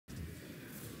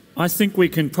I think we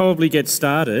can probably get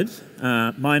started.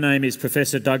 My name is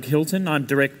Professor Doug Hilton. I'm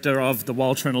Director of the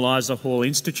Walter and Eliza Hall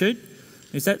Institute.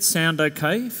 Does that sound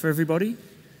okay for everybody?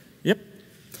 Yep.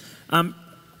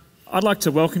 I'd like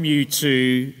to welcome you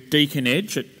to Deakin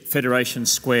Edge at Federation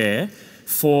Square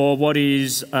for what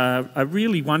is a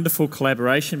really wonderful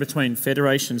collaboration between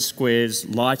Federation Square's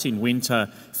Light in Winter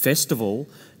Festival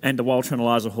and the Walter and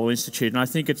Eliza Hall Institute. And I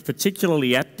think it's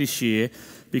particularly apt this year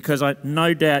because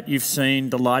no doubt you've seen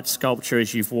the light sculpture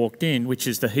as you've walked in, which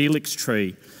is the Helix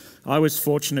tree. I was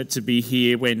fortunate to be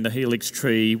here when the Helix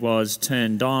tree was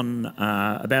turned on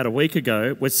about a week ago.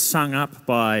 It was sung up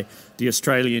by the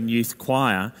Australian Youth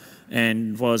Choir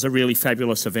and was a really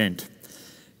fabulous event.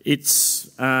 It's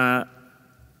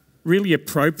really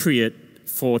appropriate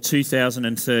for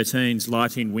 2013's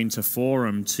Light in Winter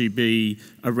Forum to be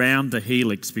around the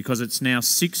Helix because it's now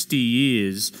 60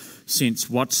 years since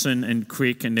Watson and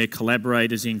Crick and their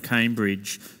collaborators in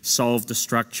Cambridge solved the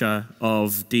structure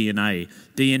of DNA.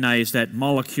 DNA is that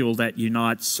molecule that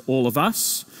unites all of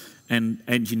us and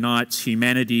unites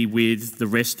humanity with the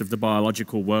rest of the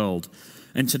biological world.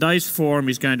 And today's forum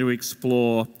is going to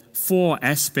explore 4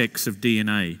 aspects of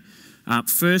DNA.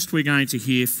 First, we're going to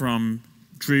hear from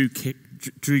Drew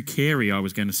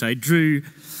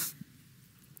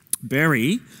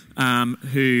Berry,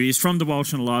 who is from the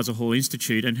Walter and Eliza Hall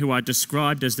Institute and who I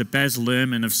described as the Baz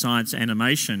Luhrmann of science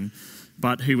animation,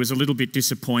 but who was a little bit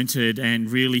disappointed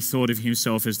and really thought of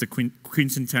himself as the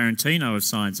Quentin Tarantino of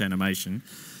science animation.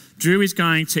 Drew is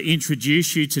going to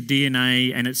introduce you to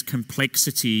DNA and its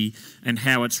complexity and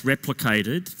how it's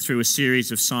replicated through a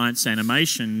series of science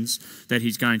animations that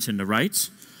he's going to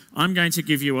narrate. I'm going to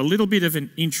give you a little bit of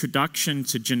an introduction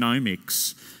to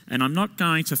genomics, and I'm not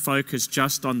going to focus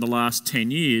just on the last 10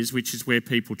 years, which is where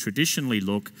people traditionally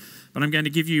look, but I'm going to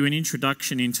give you an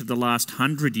introduction into the last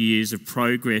 100 years of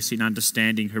progress in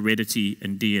understanding heredity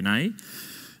and DNA.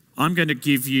 I'm going to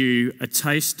give you a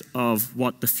taste of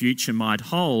what the future might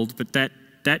hold, but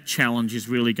that challenge is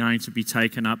really going to be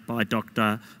taken up by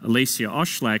Dr. Alicia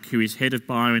Oshlak, who is Head of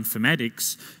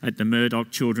Bioinformatics at the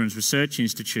Murdoch Children's Research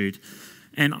Institute.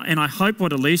 And I hope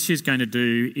what Alicia is going to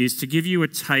do is to give you a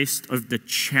taste of the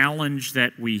challenge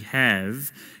that we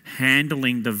have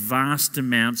handling the vast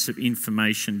amounts of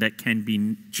information that can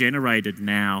be generated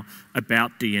now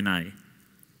about DNA.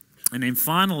 And then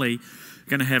finally,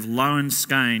 we're going to have Loan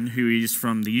Skane, who is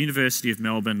from the University of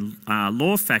Melbourne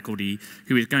Law Faculty,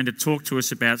 who is going to talk to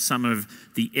us about some of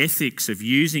the ethics of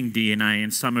using DNA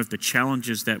and some of the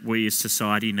challenges that we as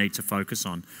society need to focus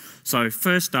on. So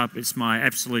first up, it's my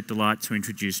absolute delight to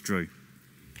introduce Drew.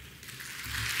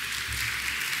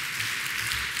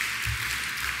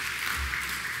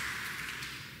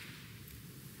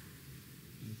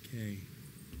 Okay.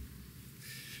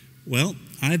 Well,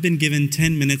 I've been given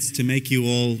 10 minutes to make you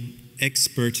all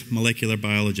expert molecular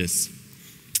biologists,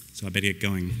 so I better get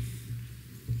going.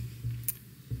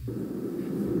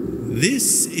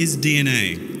 This is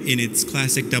DNA in its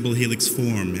classic double helix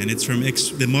form, and it's from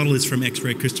the model is from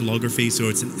X-ray crystallography, so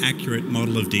it's an accurate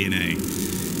model of DNA.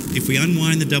 If we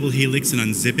unwind the double helix and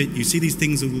unzip it, you see these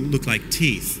things that look like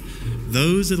teeth.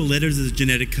 Those are the letters of the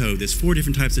genetic code. There's 4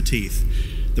 different types of teeth.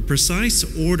 The precise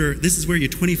order, this is where your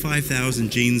 25,000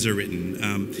 genes are written.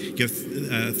 You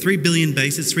have 3 billion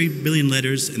bases, 3 billion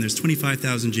letters, and there's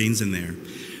 25,000 genes in there.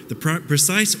 The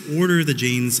precise order of the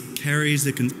genes carries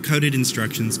the coded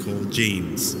instructions called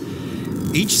genes.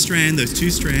 Each strand, those 2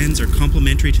 strands, are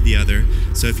complementary to the other,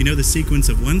 so if you know the sequence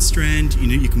of one strand,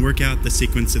 you can work out the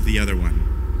sequence of the other one.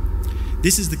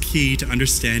 This is the key to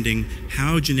understanding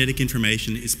how genetic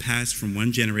information is passed from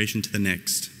one generation to the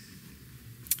next.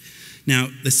 Now,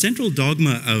 the central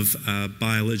dogma of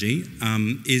biology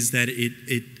is that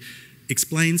it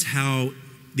explains how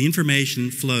the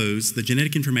information flows, the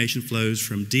genetic information flows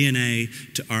from DNA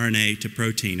to RNA to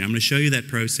protein. I'm going to show you that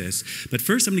process. But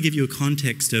first, I'm going to give you a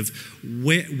context of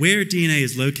where DNA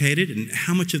is located and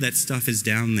how much of that stuff is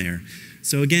down there.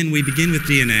 So again, we begin with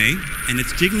DNA, and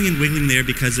it's jiggling and wiggling there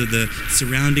because of the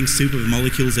surrounding soup of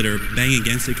molecules that are banging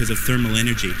against it because of thermal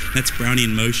energy. That's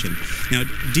Brownian motion. Now,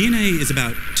 DNA is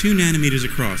about 2 nanometers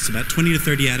across, about 20 to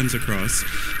 30 atoms across,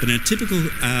 but in a typical,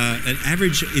 an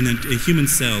average in a human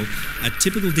cell, a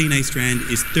typical DNA strand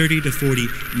is 30 to 40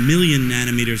 million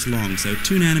nanometers long. So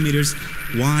 2 nanometers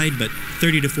wide, but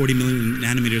 30 to 40 million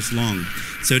nanometers long.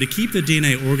 So to keep the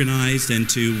DNA organized and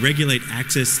to regulate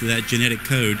access to that genetic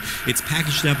code, it's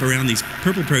packaged up around these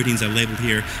purple proteins I've labeled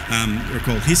here, are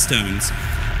called histones.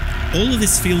 All of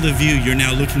this field of view you're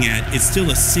now looking at is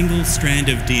still a single strand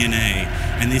of DNA,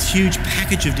 and this huge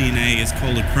package of DNA is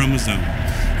called a chromosome.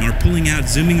 And we're pulling out,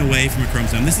 zooming away from a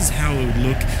chromosome. This is how it would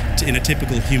look in a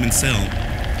typical human cell.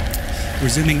 We're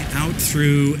zooming out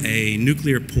through a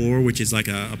nuclear pore, which is like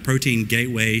a protein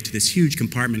gateway to this huge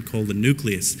compartment called the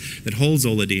nucleus that holds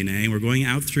all the DNA. And we're going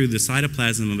out through the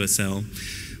cytoplasm of a cell,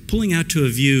 pulling out to a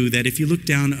view that if you look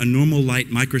down a normal light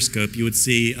microscope, you would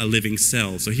see a living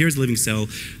cell. So here's a living cell.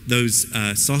 Those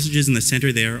sausages in the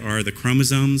center there are the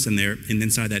chromosomes, and they're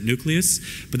inside that nucleus.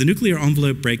 But the nuclear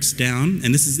envelope breaks down,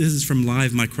 and this is from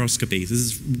live microscopy. This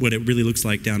is what it really looks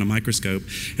like down a microscope.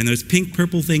 And those pink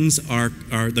purple things are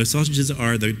those sausages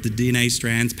are the DNA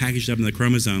strands packaged up in the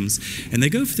chromosomes, and they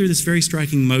go through this very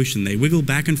striking motion. They wiggle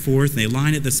back and forth, and they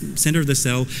line at the center of the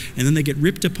cell, and then they get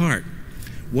ripped apart.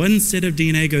 One set of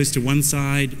DNA goes to one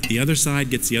side, the other side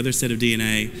gets the other set of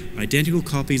DNA, identical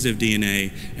copies of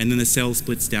DNA, and then the cell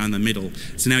splits down the middle.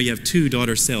 So now you have two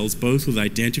daughter cells, both with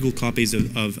identical copies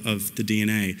of the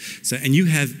DNA. So, and you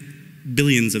have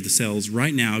billions of the cells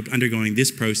right now undergoing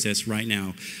this process right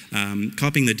now,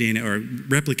 copying the DNA or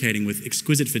replicating with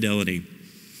exquisite fidelity.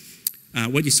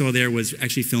 What you saw there was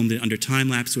actually filmed under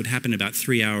time-lapse, so it happened in about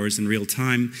 3 hours in real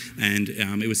time, and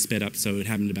it was sped up, so it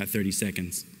happened in about 30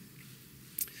 seconds.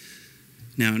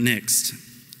 Now, next,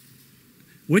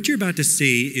 what you're about to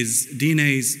see is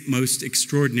DNA's most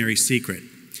extraordinary secret.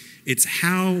 It's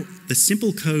how the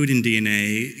simple code in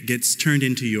DNA gets turned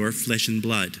into your flesh and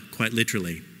blood, quite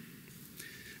literally.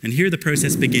 And here the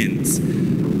process begins.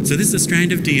 So this is a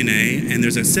strand of DNA, and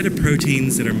there's a set of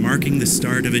proteins that are marking the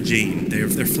start of a gene. They're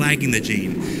flagging the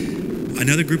gene.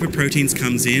 Another group of proteins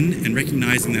comes in and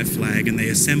recognizing that flag, and they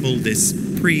assemble this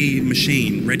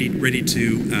pre-machine ready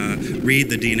to read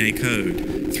the DNA code.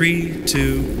 3,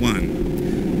 2,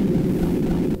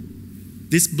 1.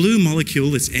 This blue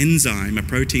molecule, this enzyme, a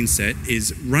protein set,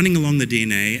 is running along the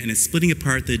DNA and is splitting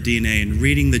apart the DNA and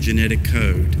reading the genetic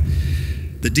code.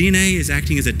 The DNA is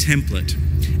acting as a template,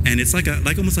 and it's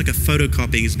almost like a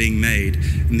photocopy is being made.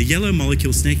 And the yellow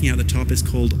molecule snaking out the top is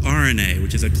called RNA,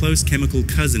 which is a close chemical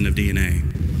cousin of DNA.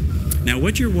 Now,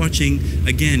 what you're watching,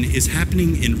 again, is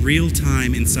happening in real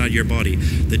time inside your body.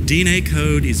 The DNA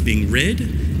code is being read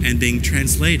and being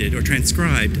translated or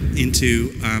transcribed into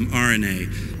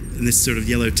RNA in this sort of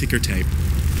yellow ticker tape.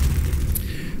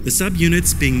 The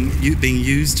subunits being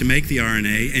used to make the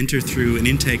RNA enter through an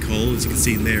intake hole, as you can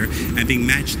see there, and being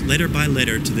matched letter by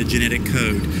letter to the genetic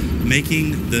code,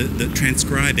 making the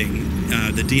transcribing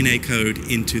the DNA code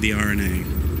into the RNA.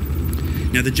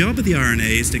 Now, the job of the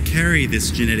RNA is to carry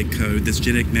this genetic code, this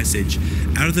genetic message,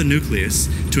 out of the nucleus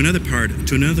to another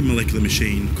molecular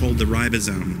machine called the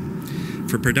ribosome,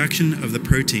 for production of the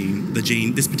protein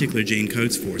this particular gene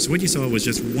codes for. So what you saw was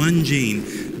just one gene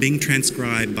being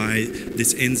transcribed by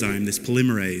this enzyme, this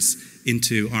polymerase,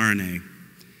 into RNA.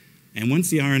 And once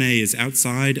the RNA is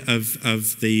outside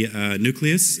of the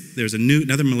nucleus, there's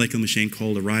another molecular machine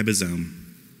called a ribosome.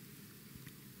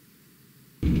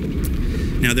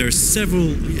 Now, there are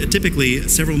typically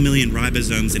several million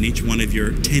ribosomes in each one of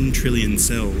your 10 trillion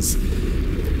cells.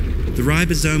 The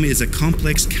ribosome is a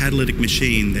complex catalytic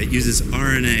machine that uses the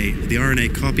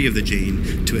RNA copy of the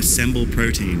gene, to assemble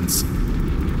proteins.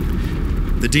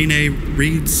 The DNA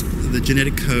reads the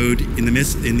genetic code in the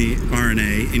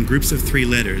RNA in groups of 3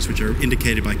 letters, which are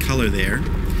indicated by color there,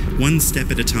 one step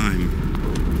at a time.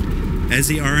 As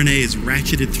the RNA is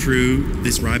ratcheted through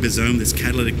this ribosome, this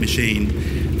catalytic machine,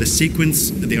 the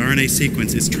RNA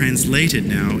sequence is translated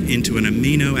now into an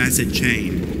amino acid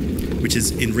chain, which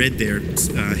is in red there,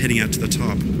 heading out to the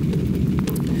top.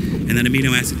 And that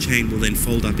amino acid chain will then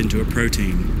fold up into a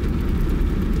protein.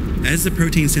 As the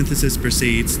protein synthesis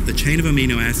proceeds, the chain of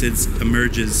amino acids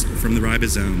emerges from the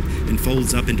ribosome and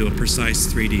folds up into a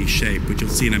precise 3D shape, which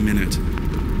you'll see in a minute.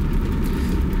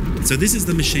 So this is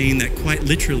the machine that quite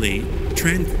literally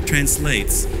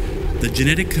translates the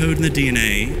genetic code in the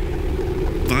DNA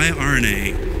via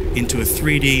RNA into a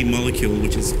 3D molecule,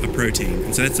 which is a protein.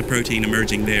 And so that's the protein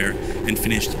emerging there and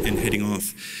finished and heading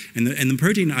off. And the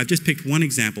protein, I've just picked one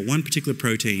example, one particular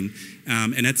protein,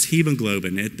 and that's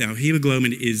hemoglobin. Now,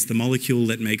 hemoglobin is the molecule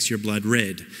that makes your blood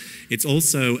red. It's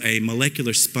also a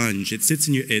molecular sponge. It sits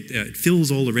in it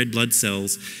fills all the red blood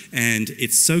cells, and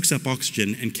it soaks up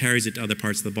oxygen and carries it to other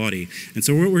parts of the body. And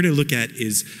so what we're going to look at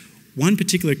is one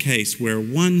particular case where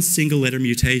one single letter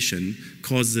mutation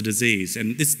causes a disease.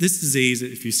 And this disease,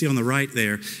 if you see on the right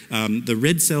there, the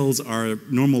red cells are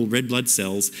normal red blood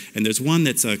cells, and there's one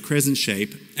that's a crescent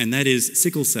shape, and that is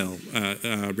sickle cell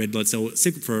red blood cell,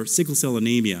 for sickle cell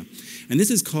anemia. And this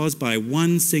is caused by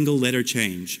one single letter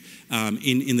change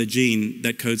in the gene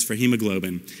that codes for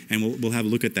hemoglobin. And we'll have a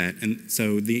look at that. And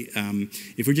so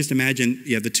if we just imagine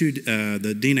you have the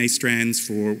DNA strands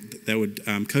that would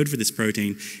code for this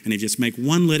protein, and if you just make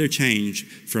one letter change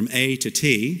from A to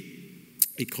T,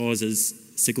 it causes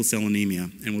sickle cell anemia,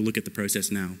 and we'll look at the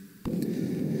process now.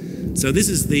 So this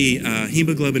is the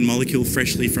hemoglobin molecule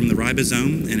freshly from the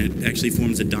ribosome, and it actually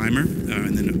forms a dimer,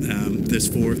 and then there's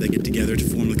four that get together to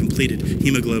form the completed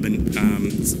hemoglobin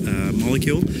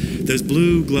molecule. Those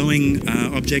blue glowing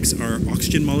objects are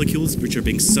oxygen molecules, which are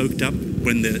being soaked up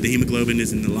when the hemoglobin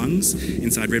is in the lungs,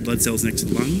 inside red blood cells next to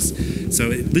the lungs. So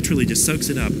it literally just soaks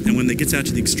it up, and when it gets out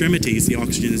to the extremities, the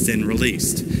oxygen is then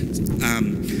released.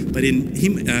 But in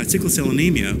sickle cell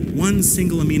anemia, one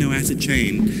single amino acid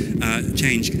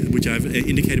change, which I've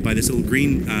indicated by this little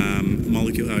green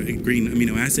molecule, green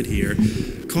amino acid here,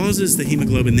 causes the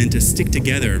hemoglobin then to stick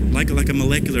together like a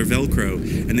molecular Velcro,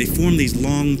 and they form these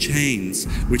long chains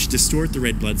which distort the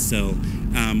red blood cell,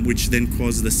 which then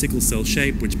causes the sickle cell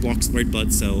shape, which blocks red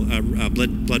blood cell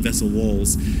blood vessel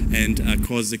walls, and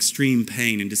causes extreme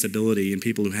pain and disability in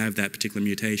people who have that particular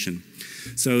mutation.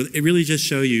 So it really just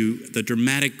shows you the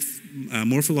dramatic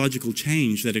morphological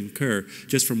change that occur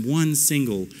just from one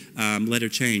single letter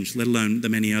change, let alone the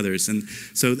many others. And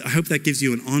so I hope that gives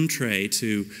you an entree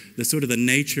to the sort of the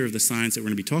nature of the science that we're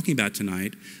going to be talking about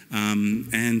tonight.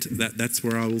 And that's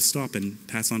where I will stop and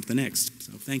pass on to the next.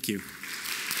 So thank you.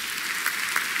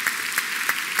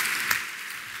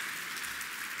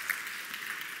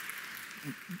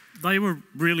 They were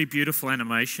really beautiful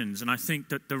animations, and I think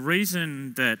that the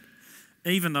reason that,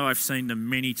 even though I've seen them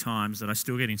many times, that I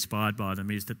still get inspired by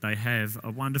them is that they have a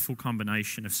wonderful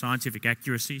combination of scientific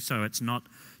accuracy, so it's not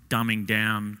dumbing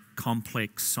down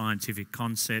complex scientific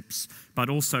concepts, but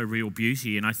also real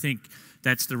beauty. And I think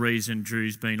that's the reason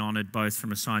Drew's been honoured both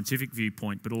from a scientific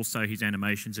viewpoint, but also his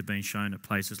animations have been shown at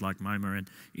places like MoMA and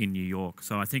in New York.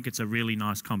 So I think it's a really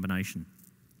nice combination.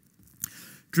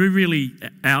 Drew really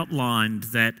outlined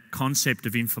that concept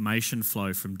of information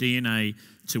flow from DNA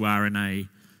to RNA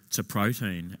to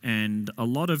protein, and a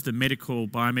lot of the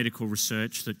biomedical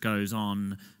research that goes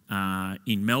on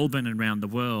in Melbourne and around the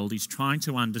world is trying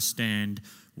to understand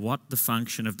what the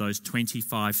function of those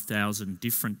 25,000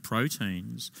 different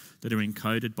proteins that are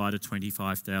encoded by the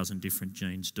 25,000 different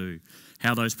genes do,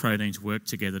 how those proteins work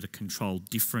together to control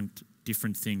different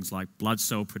things like blood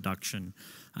cell production,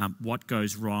 what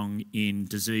goes wrong in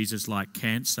diseases like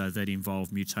cancer that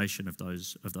involve mutation of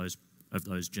those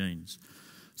genes.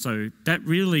 So that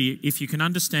really, if you can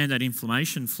understand that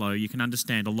information flow, you can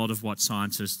understand a lot of what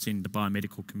scientists in the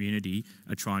biomedical community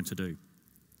are trying to do.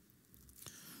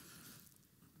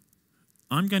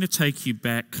 I'm going to take you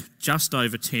back just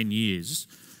over 10 years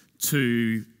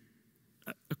to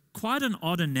quite an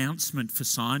odd announcement for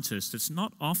scientists. It's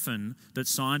not often that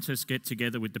scientists get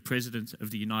together with the President of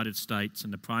the United States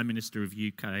and the Prime Minister of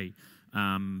UK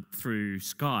through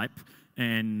Skype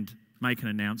and make an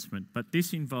announcement. But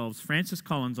this involves Francis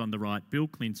Collins on the right, Bill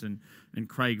Clinton and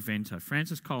Craig Venter.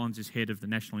 Francis Collins is head of the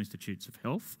National Institutes of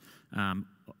Health,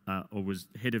 or was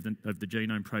head of the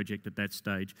Genome Project at that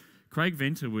stage. Craig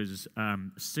Venter was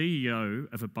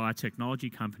CEO of a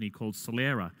biotechnology company called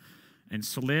Celera. And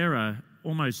Celera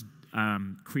almost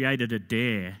created a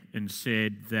dare and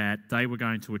said that they were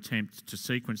going to attempt to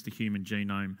sequence the human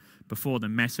genome before the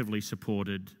massively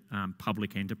supported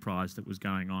public enterprise that was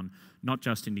going on, not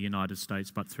just in the United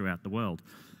States, but throughout the world.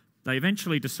 They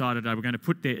eventually decided they were going to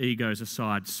put their egos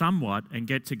aside somewhat and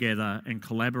get together and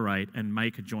collaborate and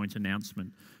make a joint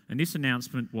announcement. And this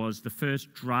announcement was the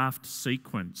first draft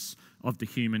sequence of the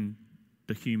human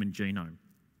genome,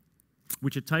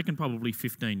 which had taken probably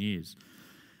 15 years.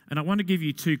 And I want to give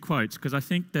you two quotes because I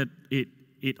think that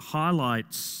it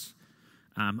highlights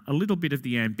a little bit of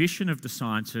the ambition of the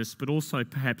scientists, but also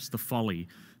perhaps the folly.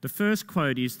 The first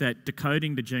quote is that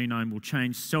decoding the genome will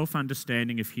change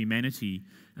self-understanding of humanity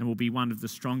and will be one of the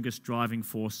strongest driving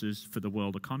forces for the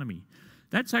world economy.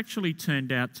 That's actually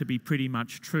turned out to be pretty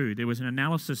much true. There was an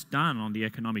analysis done on the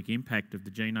economic impact of the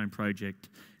Genome Project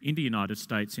in the United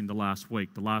States in the last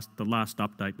week. The last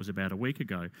update was about a week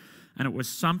ago. And it was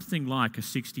something like a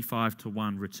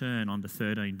 65-to-1 return on the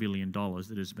 $13 billion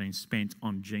that has been spent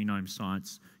on genome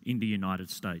science in the United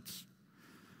States.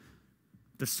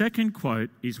 The second quote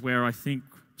is where I think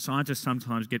scientists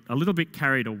sometimes get a little bit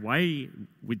carried away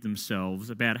with themselves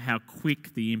about how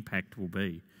quick the impact will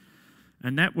be.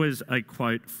 And that was a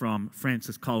quote from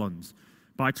Francis Collins.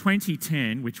 By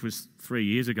 2010, which was 3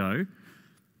 years ago,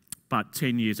 but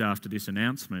 10 years after this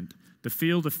announcement, the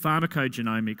field of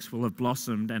pharmacogenomics will have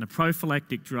blossomed and a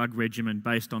prophylactic drug regimen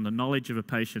based on the knowledge of a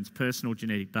patient's personal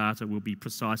genetic data will be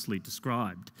precisely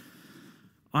described.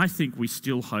 I think we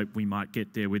still hope we might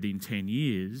get there within 10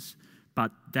 years,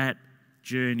 but that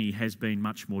journey has been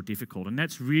much more difficult. And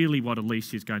that's really what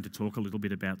Alicia is going to talk a little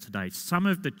bit about today. Some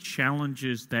of the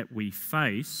challenges that we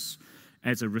face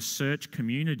as a research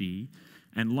community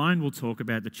And Lone will talk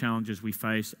about the challenges we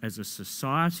face as a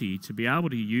society to be able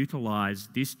to utilise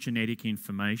this genetic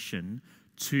information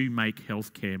to make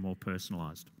healthcare more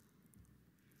personalised.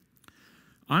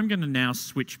 I'm going to now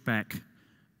switch back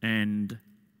and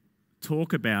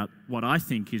talk about what I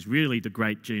think is really the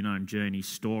Great Genome Journey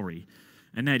story.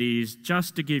 And that is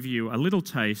just to give you a little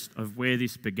taste of where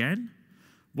this began,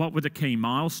 what were the key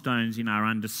milestones in our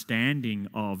understanding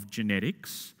of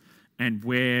genetics, and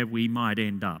where we might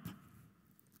end up.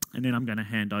 And then I'm going to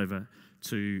hand over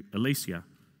to Alicia.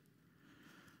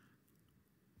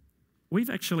 We've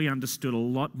actually understood a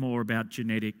lot more about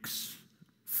genetics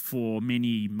for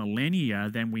many millennia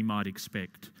than we might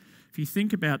expect. If you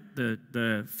think about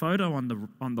the photo on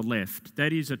the left,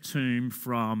 that is a tomb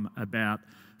from about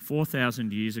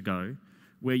 4,000 years ago,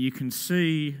 where you can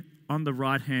see on the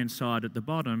right-hand side at the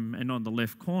bottom and on the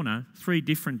left corner, 3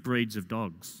 different breeds of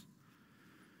dogs.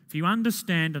 If you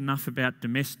understand enough about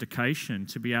domestication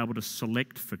to be able to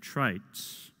select for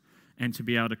traits and to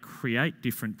be able to create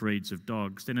different breeds of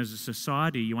dogs, then as a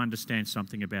society you understand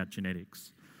something about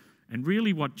genetics. And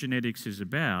really what genetics is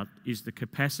about is the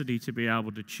capacity to be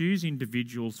able to choose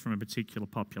individuals from a particular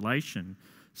population,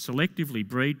 selectively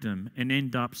breed them, and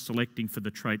end up selecting for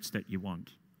the traits that you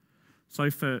want. So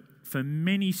for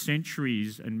many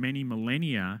centuries and many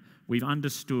millennia, we've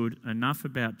understood enough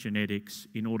about genetics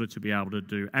in order to be able to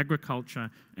do agriculture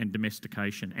and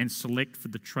domestication and select for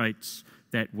the traits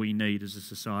that we need as a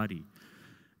society.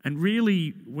 And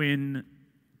really, when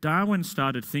Darwin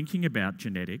started thinking about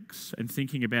genetics and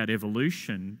thinking about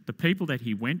evolution, the people that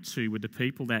he went to were the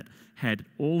people that had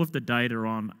all of the data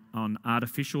on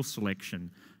artificial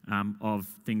selection of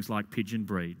things like pigeon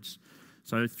breeds.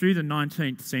 So through the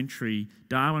 19th century,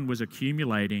 Darwin was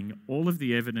accumulating all of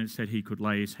the evidence that he could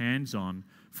lay his hands on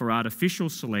for artificial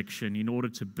selection in order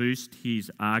to boost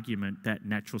his argument that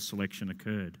natural selection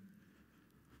occurred.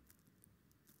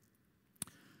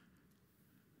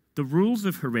 The rules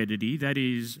of heredity, that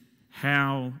is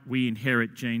how we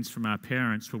inherit genes from our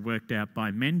parents, were worked out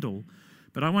by Mendel.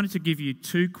 But I wanted to give you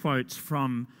 2 quotes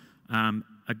from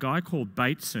a guy called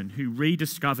Bateson, who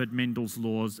rediscovered Mendel's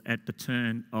laws at the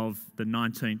turn of the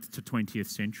 19th to 20th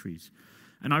centuries.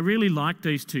 And I really like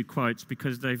these 2 quotes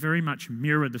because they very much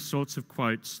mirror the sorts of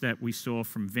quotes that we saw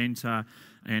from Venter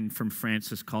and from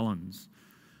Francis Collins.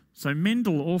 So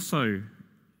Mendel also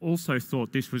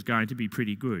thought this was going to be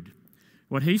pretty good.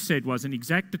 What he said was an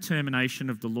exact determination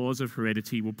of the laws of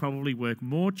heredity will probably work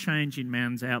more change in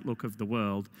man's outlook of the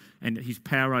world and his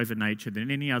power over nature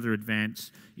than any other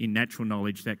advance in natural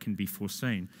knowledge that can be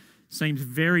foreseen. Seems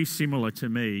very similar to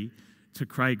me to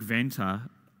Craig Venter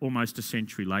almost a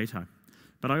century later.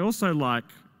 But I also like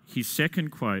his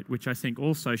second quote, which I think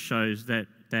also shows that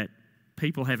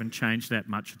people haven't changed that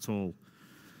much at all.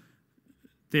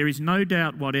 There is no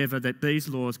doubt whatever that these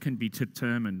laws can be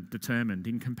determined.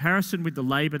 In comparison with the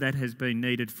labour that has been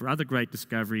needed for other great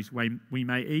discoveries, we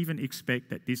may even expect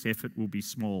that this effort will be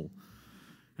small.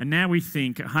 And now we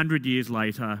think, 100 years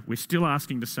later, we're still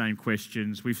asking the same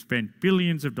questions. We've spent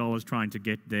billions of dollars trying to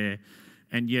get there,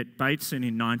 and yet Bateson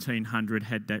in 1900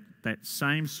 had that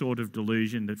same sort of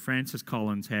delusion that Francis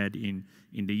Collins had in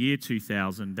the year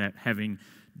 2000, that having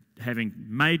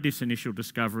made this initial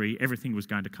discovery, everything was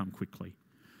going to come quickly.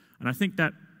 And I think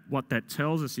that what that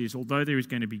tells us is, although there is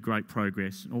going to be great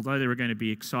progress, and although there are going to be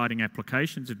exciting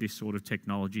applications of this sort of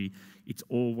technology, it's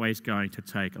always going to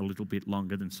take a little bit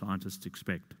longer than scientists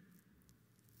expect.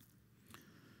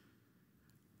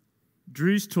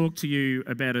 Drew's talked to you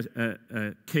about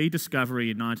a key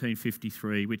discovery in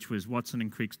 1953, which was Watson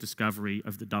and Crick's discovery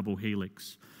of the double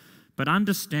helix. But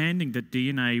understanding that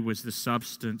DNA was the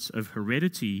substance of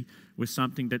heredity was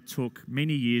something that took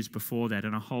many years before that,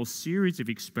 and a whole series of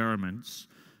experiments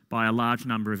by a large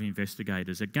number of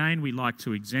investigators. Again, we like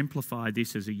to exemplify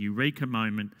this as a eureka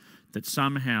moment that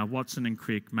somehow Watson and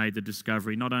Crick made the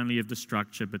discovery not only of the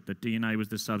structure, but that DNA was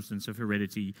the substance of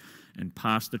heredity and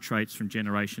passed the traits from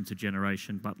generation to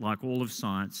generation. But like all of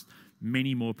science,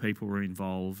 many more people were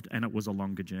involved, and it was a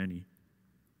longer journey.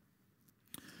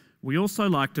 We also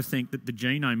like to think that the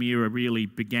genome era really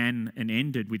began and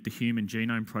ended with the Human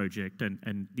Genome Project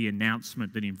and the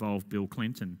announcement that involved Bill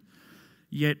Clinton.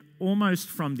 Yet almost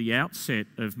from the outset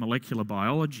of molecular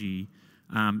biology,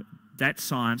 that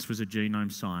science was a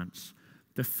genome science.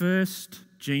 The first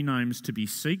genomes to be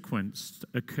sequenced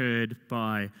occurred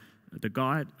by the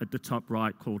guy at the top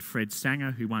right called Fred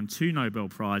Sanger, who won 2 Nobel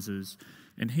Prizes,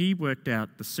 and he worked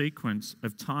out the sequence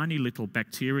of tiny little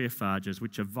bacteriophages,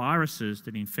 which are viruses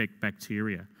that infect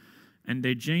bacteria. And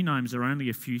their genomes are only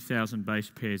a few thousand base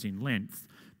pairs in length,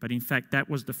 but in fact that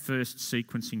was the first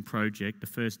sequencing project, the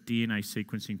first DNA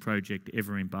sequencing project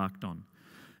ever embarked on.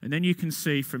 And then you can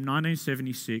see from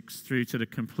 1976 through to the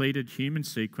completed human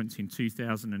sequence in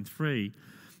 2003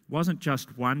 wasn't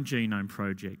just one genome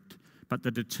project, but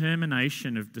the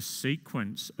determination of the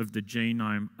sequence of the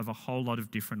genome of a whole lot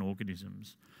of different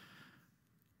organisms.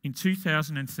 In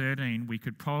 2013, we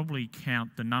could probably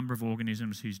count the number of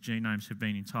organisms whose genomes have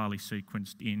been entirely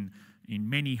sequenced in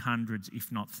many hundreds,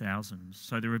 if not thousands.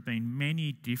 So there have been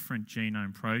many different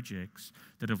genome projects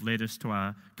that have led us to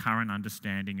our current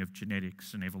understanding of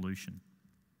genetics and evolution.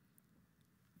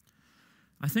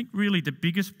 I think really the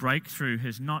biggest breakthrough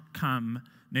has not come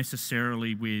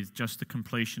necessarily with just the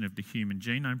completion of the Human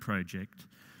Genome Project,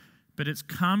 but it's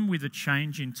come with a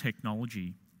change in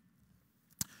technology.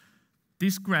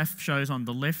 This graph shows on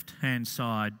the left-hand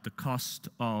side the cost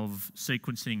of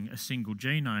sequencing a single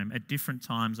genome at different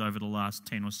times over the last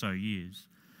 10 or so years.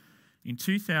 In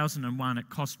 2001, it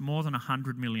cost more than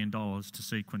 $100 million to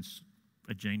sequence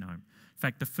a genome. In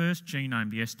fact, the first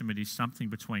genome, the estimate is something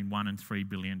between $1 and $3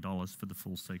 billion for the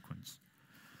full sequence.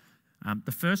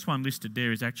 The first one listed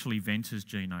there is actually Venter's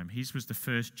genome. His was the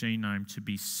first genome to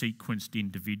be sequenced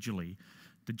individually.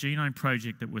 The Genome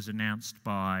Project that was announced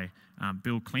by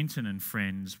Bill Clinton and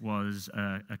friends was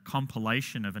a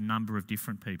compilation of a number of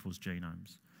different people's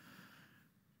genomes.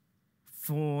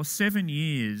 For 7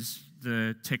 years,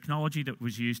 the technology that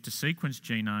was used to sequence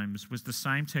genomes was the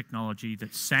same technology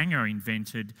that Sanger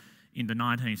invented in the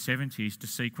 1970s to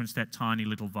sequence that tiny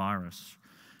little virus.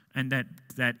 And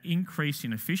that increase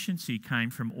in efficiency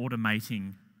came from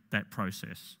automating that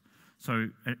process. So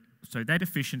that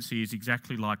efficiency is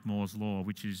exactly like Moore's law,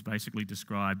 which is basically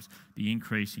describes the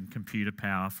increase in computer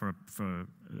power for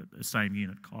the same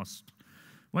unit cost.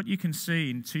 What you can see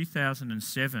in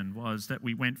 2007 was that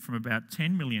we went from about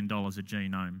 $10 million a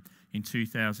genome in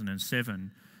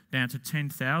 2007 down to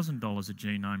 $10,000 a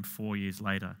genome 4 years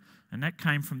later. And that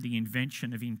came from the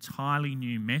invention of entirely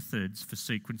new methods for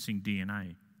sequencing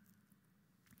DNA.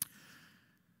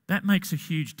 That makes a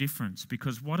huge difference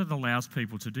because what it allows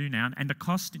people to do now, and the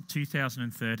cost in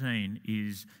 2013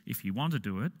 is, if you want to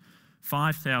do it,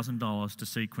 $5,000 to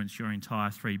sequence your entire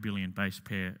 3 billion base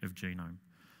pair of genome,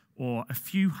 or a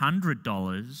few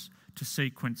 $100s to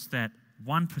sequence that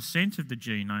 1% of the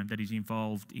genome that is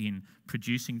involved in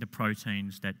producing the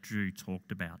proteins that Drew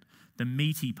talked about, the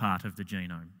meaty part of the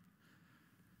genome.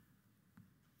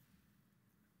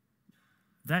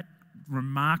 That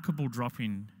remarkable drop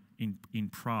in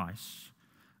price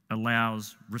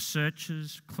allows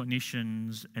researchers,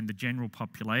 clinicians, and the general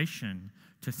population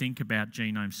to think about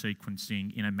genome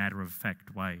sequencing in a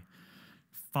matter-of-fact way.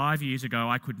 5 years ago,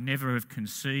 I could never have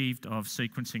conceived of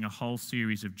sequencing a whole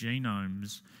series of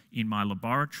genomes in my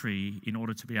laboratory in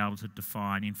order to be able to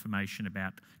define information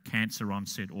about cancer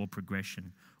onset or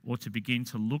progression, or to begin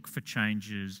to look for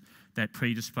changes that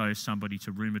predispose somebody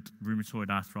to rheumatoid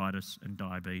arthritis and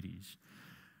diabetes.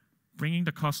 Bringing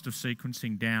the cost of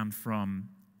sequencing down from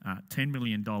 $10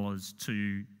 million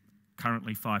to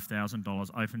currently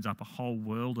 $5,000 opens up a whole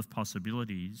world of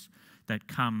possibilities that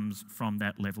comes from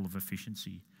that level of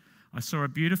efficiency. I saw a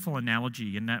beautiful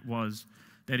analogy, and that was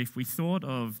that if we thought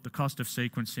of the cost of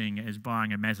sequencing as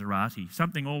buying a Maserati,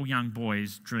 something all young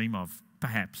boys dream of,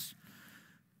 perhaps,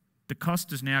 the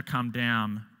cost has now come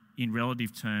down in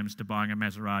relative terms to buying a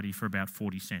Maserati for about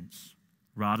 40 cents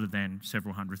rather than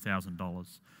several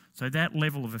 $100,000. So that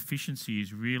level of efficiency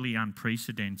is really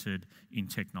unprecedented in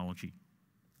technology.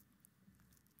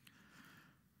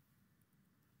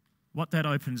 What that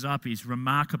opens up is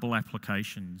remarkable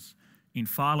applications in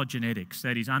phylogenetics,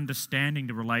 that is understanding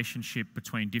the relationship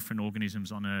between different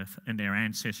organisms on Earth and their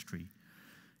ancestry,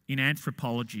 in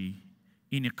anthropology,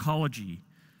 in ecology.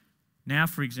 Now,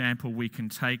 for example, we can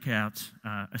take out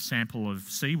a sample of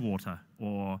seawater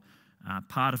or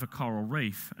part of a coral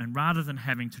reef, and rather than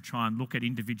having to try and look at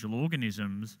individual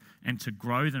organisms and to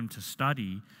grow them to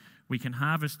study, we can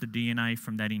harvest the DNA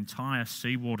from that entire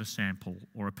seawater sample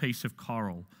or a piece of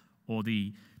coral or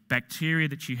the bacteria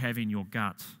that you have in your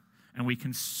gut, and we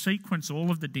can sequence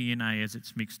all of the DNA as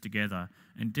it's mixed together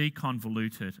and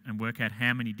deconvolute it and work out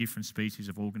how many different species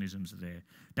of organisms are there.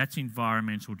 That's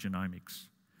environmental genomics.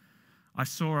 I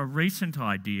saw a recent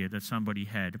idea that somebody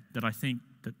had that I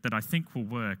think will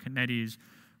work, and that is,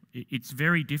 it's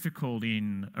very difficult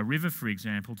in a river, for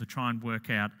example, to try and work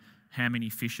out how many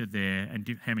fish are there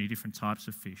and how many different types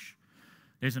of fish.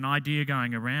 There's an idea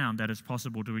going around that it's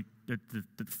possible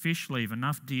that fish leave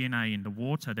enough DNA in the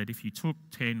water that if you took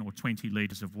 10 or 20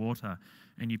 litres of water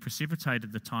and you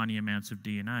precipitated the tiny amounts of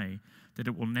DNA, that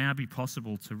it will now be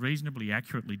possible to reasonably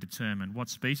accurately determine what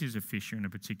species of fish are in a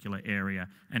particular area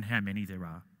and how many there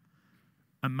are.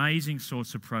 Amazing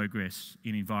sorts of progress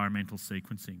in environmental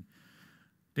sequencing.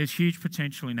 There's huge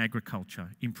potential in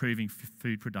agriculture, improving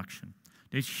food production.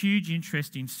 There's huge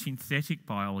interest in synthetic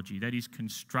biology, that is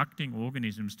constructing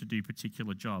organisms to do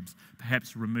particular jobs,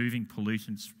 perhaps removing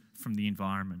pollutants from the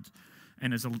environment.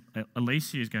 And as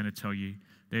Alicia is going to tell you,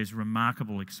 there's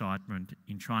remarkable excitement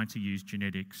in trying to use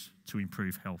genetics to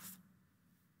improve health.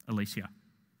 Alicia.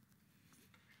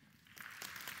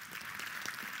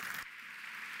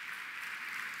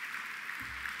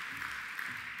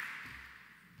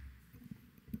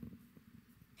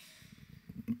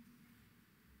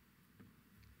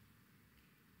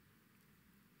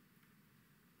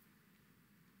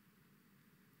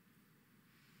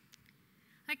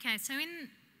 Okay, so in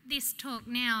this talk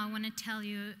now, I want to tell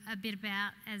you a bit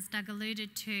about, as Doug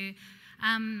alluded to,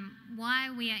 why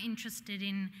we are interested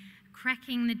in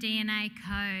cracking the DNA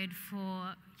code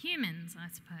for humans, I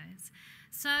suppose.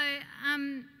 So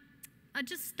I'll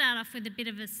just start off with a bit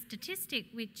of a statistic,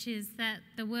 which is that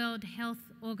the World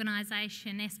Health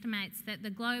Organization estimates that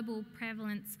the global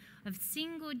prevalence of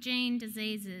single gene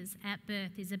diseases at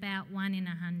birth is about 1 in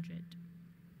 100.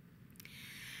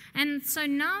 And so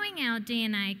knowing our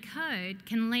DNA code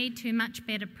can lead to much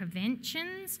better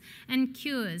preventions and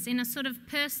cures in a sort of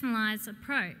personalised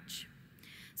approach.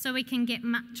 So we can get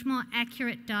much more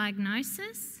accurate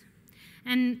diagnosis,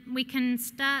 and we can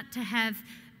start to have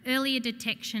earlier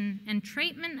detection and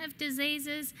treatment of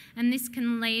diseases, and this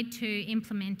can lead to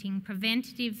implementing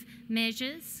preventative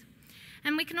measures.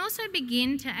 And we can also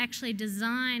begin to actually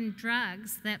design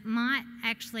drugs that might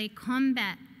actually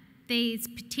combat these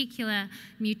particular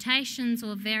mutations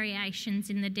or variations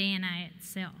in the DNA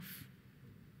itself.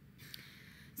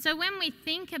 So when we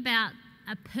think about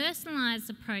a personalised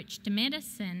approach to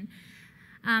medicine,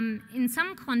 in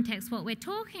some contexts what we're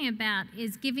talking about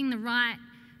is giving the right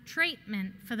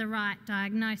treatment for the right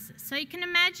diagnosis. So you can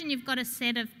imagine you've got a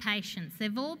set of patients.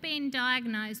 They've all been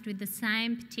diagnosed with the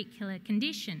same particular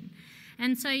condition.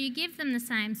 And so you give them the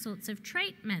same sorts of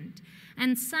treatment.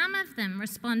 And some of them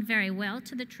respond very well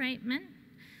to the treatment.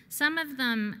 Some of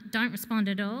them don't respond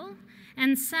at all.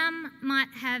 And some might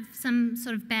have some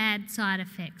sort of bad side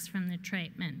effects from the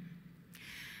treatment.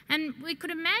 And we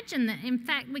could imagine that, in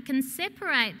fact, we can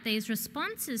separate these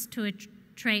responses to a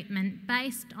treatment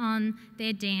based on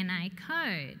their DNA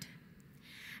code.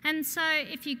 And so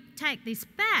if you take this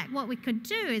back, what we could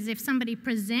do is if somebody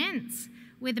presents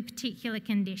with a particular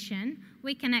condition,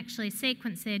 we can actually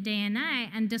sequence their DNA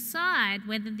and decide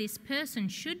whether this person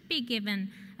should be given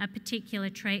a particular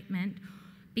treatment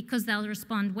because they'll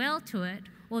respond well to it,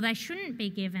 or they shouldn't be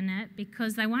given it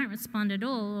because they won't respond at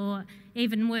all, or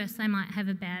even worse, they might have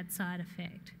a bad side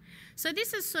effect. So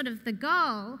this is sort of the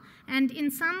goal, and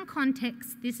in some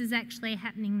contexts this is actually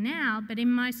happening now, but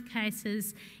in most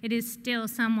cases it is still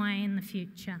some way in the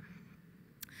future.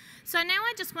 So now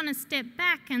I just want to step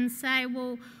back and say,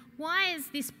 well, why is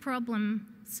this problem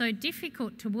so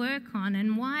difficult to work on,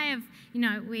 and why have,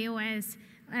 we always,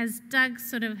 as Doug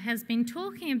sort of has been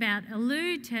talking about,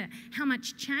 allude to how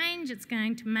much change it's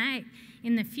going to make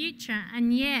in the future,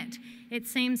 and yet it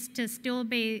seems to still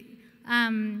be,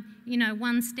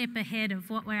 one step ahead of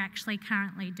what we're actually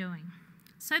currently doing.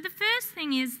 So the first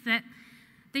thing is that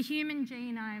the human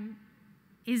genome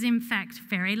is in fact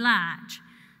very large.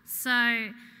 So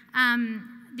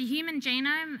the human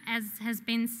genome, as has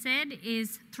been said,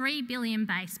 is 3 billion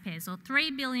base pairs, or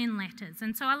 3 billion letters.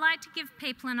 And so I like to give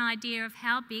people an idea of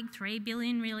how big 3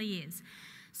 billion really is.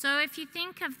 So if you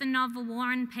think of the novel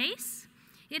War and Peace,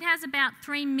 it has about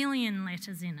 3 million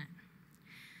letters in it.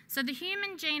 So the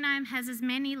human genome has as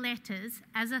many letters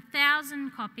as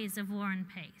 1,000 copies of War and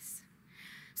Peace.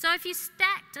 So if you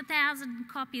stacked 1,000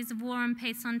 copies of War and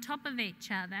Peace on top of each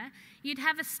other, you'd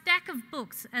have a stack of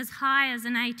books as high as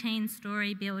an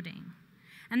 18-storey building.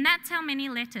 And that's how many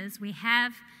letters we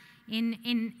have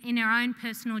in our own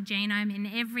personal genome in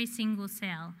every single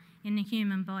cell in the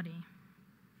human body.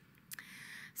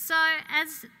 So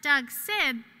as Doug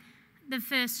said, the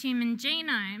first human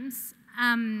genomes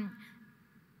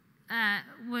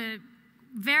were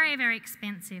very, very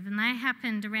expensive, and they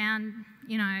happened around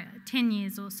 10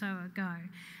 years or so ago.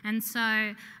 And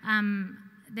so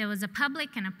there was a public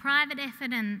and a private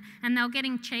effort, and they were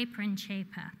getting cheaper and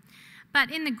cheaper.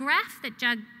 But in the graph that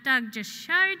Doug just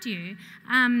showed you,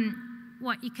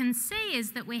 what you can see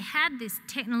is that we had this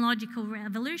technological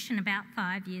revolution about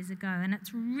 5 years ago, and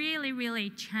it's really, really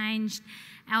changed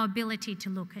our ability to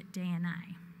look at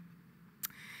DNA.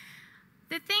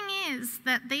 The thing is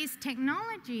that these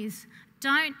technologies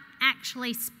don't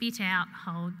actually spit out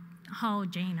whole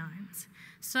genomes.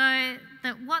 So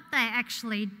that what they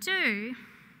actually do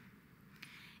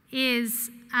is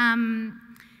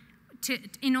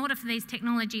in order for these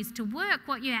technologies to work,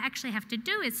 what you actually have to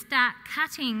do is start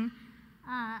cutting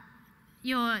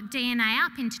your DNA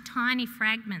up into tiny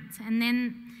fragments and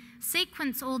then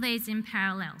sequence all these in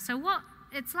parallel. So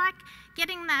it's like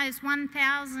getting those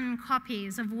 1,000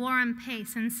 copies of War and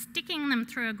Peace and sticking them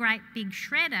through a great big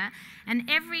shredder, and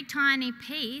every tiny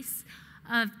piece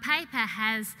of paper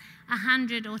has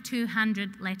 100 or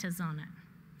 200 letters on it.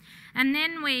 And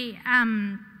then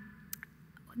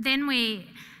we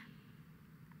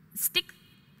stick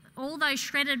all those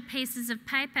shredded pieces of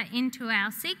paper into our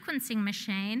sequencing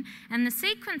machine, and the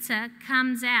sequencer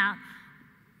comes out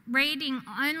reading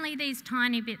only these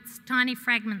tiny bits, tiny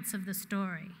fragments of the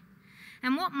story.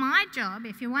 And what my job,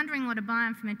 if you're wondering what a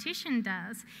bioinformatician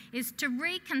does, is to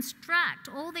reconstruct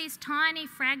all these tiny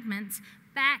fragments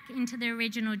back into the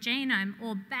original genome,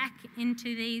 or back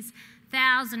into these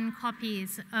 1,000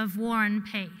 copies of War and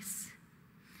Peace.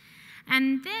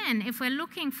 And then if we're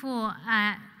looking for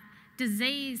a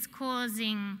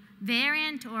disease-causing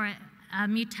variant or a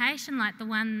mutation like the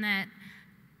one that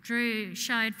Drew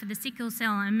showed for the sickle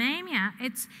cell anemia,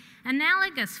 it's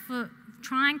analogous for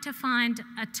trying to find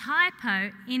a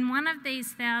typo in one of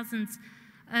these thousands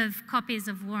of copies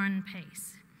of War and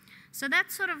Peace. So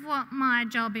that's sort of what my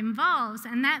job involves,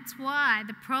 and that's why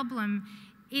the problem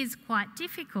is quite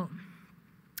difficult.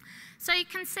 So you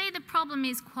can see the problem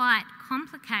is quite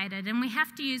complicated, and we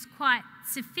have to use quite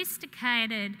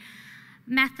sophisticated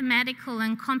mathematical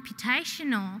and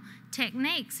computational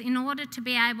techniques in order to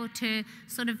be able to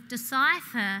sort of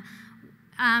decipher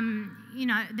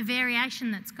the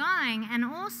variation that's going, and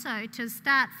also to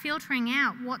start filtering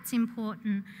out what's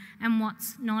important and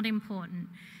what's not important.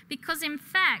 Because in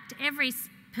fact, every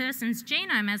person's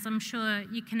genome, as I'm sure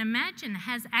you can imagine,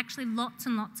 has actually lots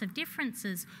and lots of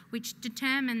differences which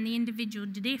determine the individual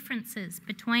differences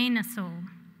between us all.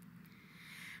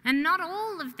 And not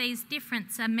all of these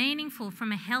differences are meaningful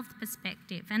from a health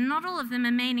perspective, and not all of them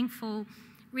are meaningful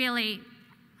really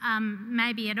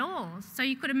maybe at all. So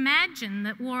you could imagine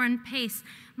that War and Peace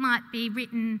might be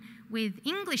written with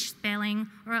English spelling,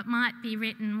 or it might be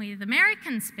written with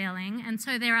American spelling, and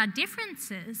so there are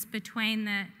differences between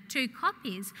the two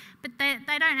copies, but they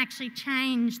don't actually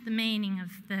change the meaning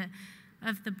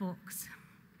of the books.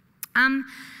 And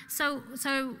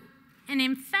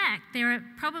in fact, there are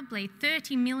probably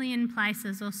 30 million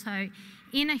places or so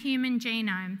in a human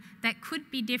genome that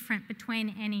could be different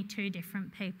between any two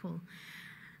different people.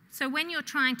 So when you're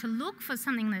trying to look for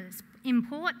something that's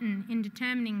important in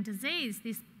determining disease,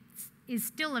 this is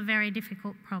still a very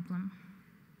difficult problem.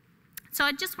 So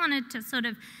I just wanted to sort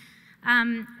of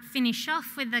finish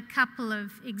off with a couple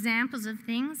of examples of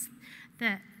things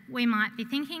that we might be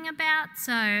thinking about.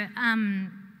 So,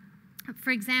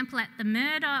 for example, at the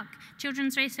Murdoch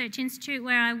Children's Research Institute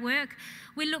where I work,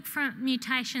 we look for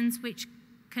mutations which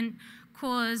can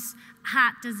cause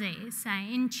heart disease,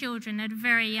 say, in children at a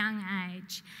very young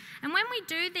age. And when we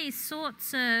do these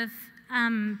sorts of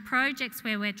projects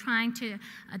where we're trying to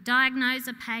diagnose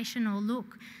a patient or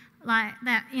look like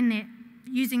that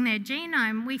using their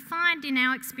genome, we find in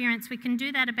our experience we can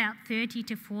do that about 30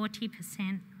 to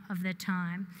 40% of the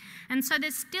time. And so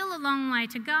there's still a long way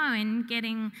to go in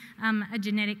getting a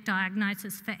genetic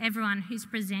diagnosis for everyone who's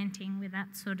presenting with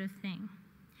that sort of thing.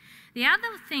 The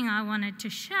other thing I wanted to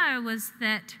show was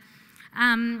that,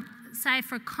 say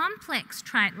for a complex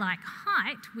trait like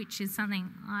height, which is something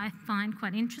I find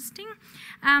quite interesting,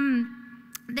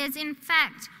 there's in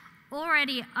fact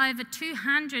already over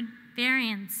 200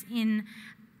 variants in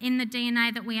the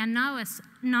DNA that we know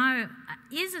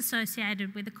is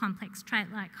associated with a complex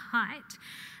trait like height,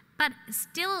 but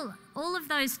still all of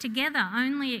those together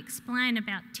only explain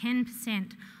about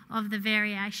 10% of the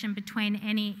variation between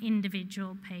any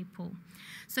individual people.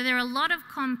 So there are a lot of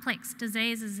complex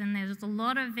diseases and there's a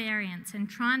lot of variance, and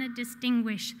trying to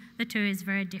distinguish the two is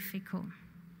very difficult.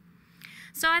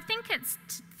 So I think it's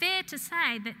fair to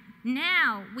say that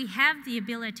now we have the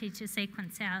ability to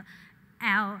sequence our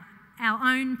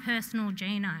own personal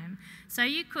genome. So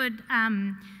you could,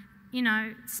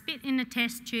 spit in a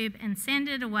test tube and send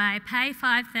it away, pay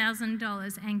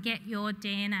 $5,000 and get your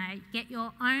DNA, get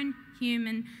your own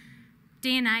human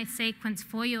DNA sequence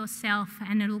for yourself,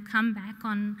 and it'll come back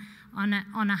on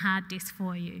a hard disk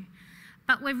for you.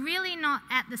 But we're really not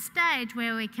at the stage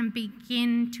where we can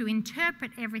begin to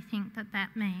interpret everything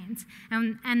that means.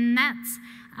 And that's,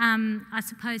 I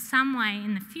suppose, some way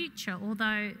in the future,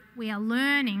 although we are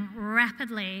learning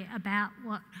rapidly about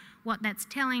what that's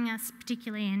telling us,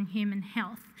 particularly in human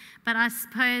health. But I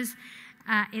suppose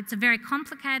it's a very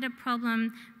complicated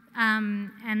problem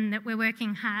and that we're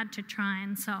working hard to try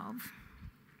and solve.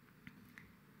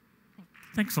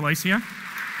 Thanks, Alicia.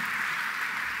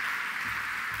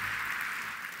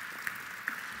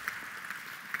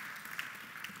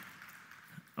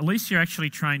 Alicia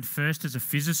actually trained first as a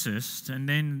physicist and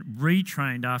then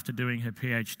retrained after doing her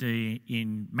PhD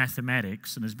in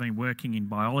mathematics and has been working in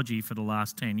biology for the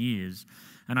last 10 years.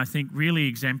 And I think really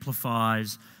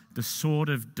exemplifies the sort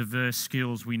of diverse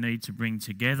skills we need to bring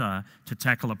together to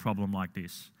tackle a problem like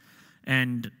this.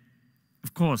 And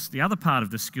of course, the other part of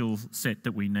the skill set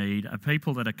that we need are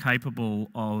people that are capable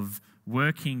of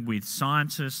working with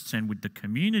scientists and with the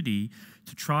community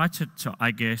to try to I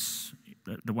guess,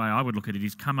 the way I would look at it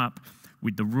is come up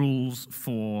with the rules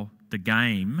for the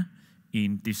game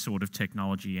in this sort of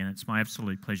technology. And it's my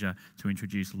absolute pleasure to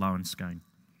introduce Loan Skene.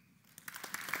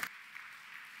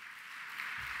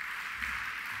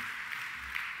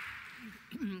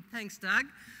 Thanks, Doug.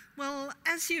 Well,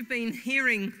 as you've been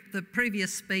hearing the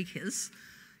previous speakers,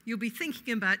 you'll be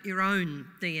thinking about your own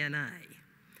DNA.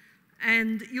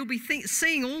 And you'll be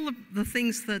seeing all of the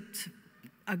things that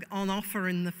are on offer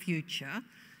in the future.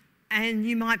 And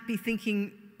you might be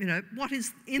thinking, you know, what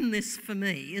is in this for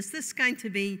me? Is this going to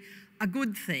be a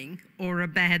good thing or a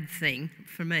bad thing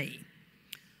for me?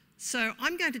 So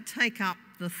I'm going to take up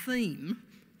the theme,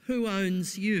 who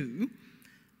owns you,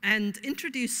 and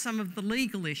introduce some of the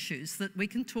legal issues that we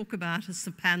can talk about as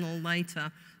a panel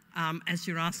later as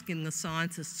you're asking the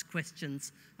scientists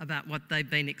questions about what they've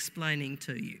been explaining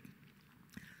to you.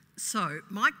 So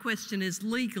my question is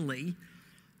legally,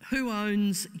 who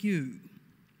owns you?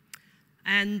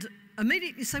 And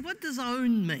immediately say, what does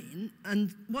own mean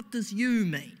and what does you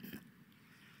mean?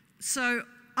 So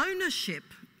ownership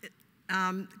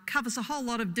covers a whole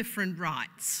lot of different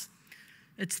rights.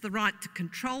 It's the right to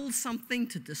control something,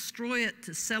 to destroy it,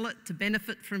 to sell it, to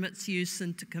benefit from its use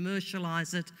and to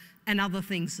commercialise it, and other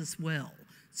things as well.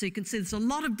 So you can see there's a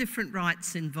lot of different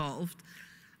rights involved.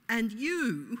 And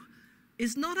you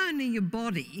is not only your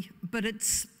body, but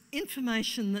it's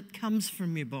information that comes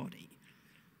from your body.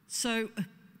 So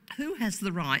who has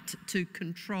the right to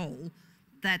control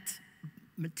that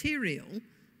material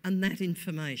and that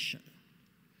information?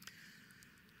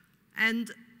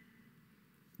 And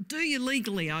do you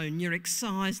legally own your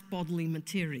excised bodily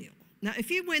material? Now, if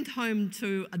you went home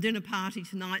to a dinner party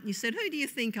tonight and you said, who do you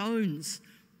think owns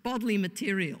bodily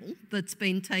material that's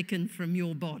been taken from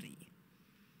your body?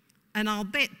 And I'll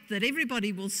bet that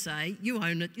everybody will say, you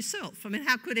own it yourself. I mean,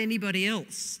 how could anybody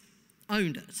else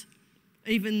own it?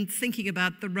 Even thinking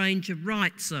about the range of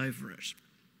rights over it.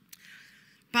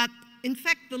 But in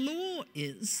fact, the law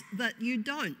is that you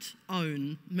don't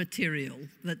own material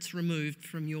that's removed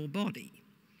from your body.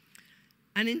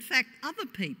 And in fact, other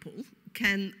people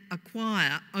can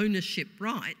acquire ownership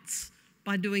rights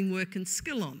by doing work and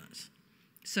skill on it.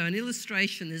 So an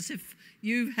illustration is if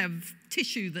you have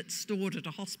tissue that's stored at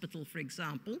a hospital, for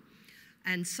example,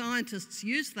 and scientists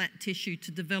use that tissue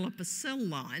to develop a cell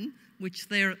line, which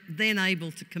they're then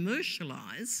able to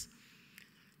commercialise,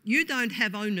 you don't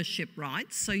have ownership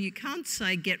rights, so you can't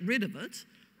say get rid of it,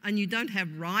 and you don't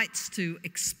have rights to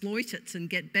exploit it and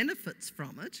get benefits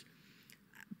from it.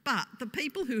 But the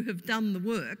people who have done the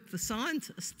work, the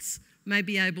scientists, may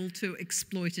be able to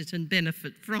exploit it and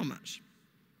benefit from it.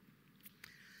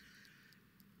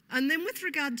 And then with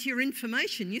regard to your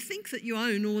information, you think that you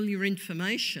own all your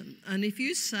information. And if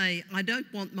you say, I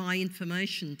don't want my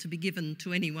information to be given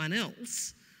to anyone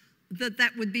else,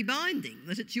 that would be binding,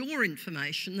 that it's your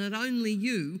information, that only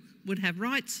you would have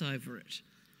rights over it.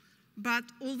 But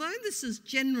although this is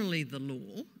generally the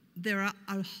law, there are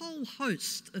a whole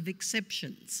host of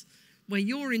exceptions where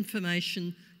your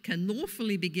information can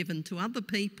lawfully be given to other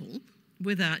people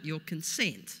without your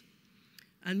consent.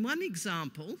 And one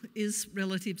example is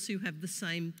relatives who have the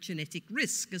same genetic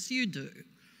risk as you do.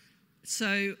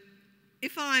 So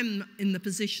if I'm in the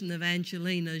position of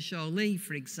Angelina Jolie,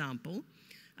 for example,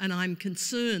 and I'm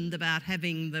concerned about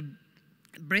having the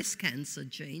breast cancer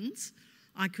genes,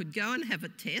 I could go and have a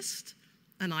test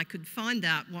and I could find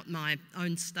out what my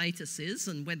own status is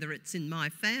and whether it's in my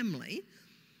family.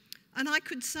 And I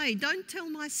could say, don't tell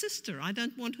my sister, I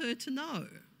don't want her to know.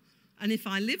 And if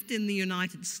I lived in the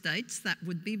United States, that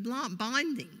would be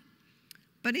binding.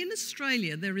 But in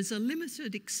Australia, there is a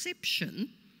limited exception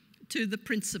to the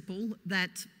principle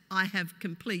that I have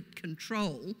complete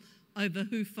control over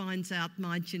who finds out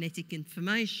my genetic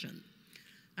information.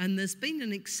 And there's been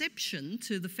an exception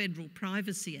to the Federal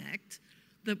Privacy Act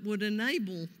that would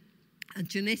enable a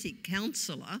genetic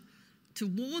counsellor to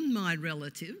warn my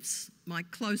relatives, my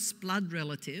close blood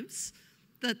relatives,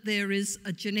 that there is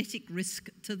a genetic risk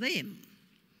to them.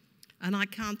 And I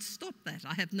can't stop that.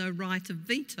 I have no right of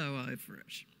veto over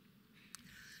it.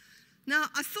 Now,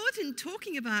 I thought in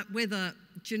talking about whether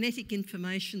genetic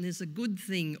information is a good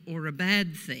thing or a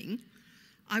bad thing,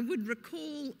 I would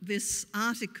recall this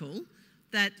article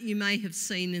that you may have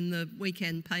seen in the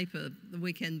weekend paper the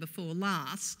weekend before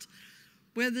last,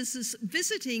 where there's this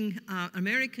visiting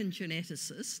American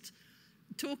geneticist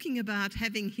talking about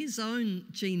having his own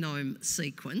genome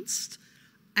sequenced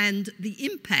and the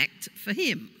impact for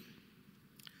him.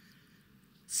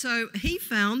 So he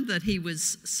found that he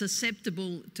was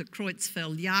susceptible to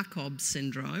Creutzfeldt-Jakob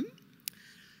syndrome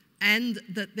and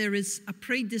that there is a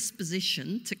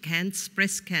predisposition to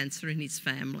breast cancer in his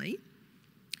family.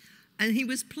 And he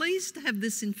was pleased to have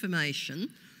this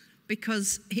information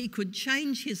because he could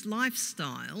change his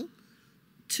lifestyle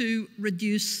to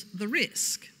reduce the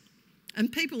risk. And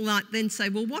people might then say,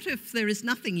 well, what if there is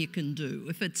nothing you can do?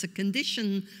 If it's a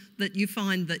condition that you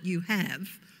find that you have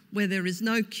where there is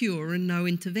no cure and no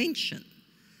intervention.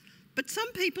 But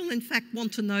some people, in fact,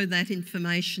 want to know that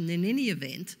information in any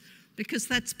event because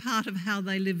that's part of how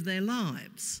they live their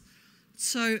lives.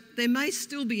 So there may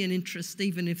still be an interest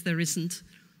even if there isn't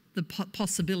the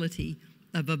possibility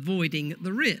of avoiding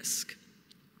the risk.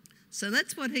 So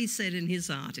that's what he said in his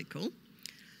article.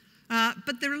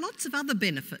 But there are lots of other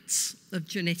benefits of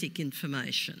genetic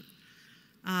information.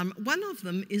 One of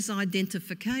them is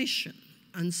identification.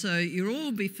 And so you'll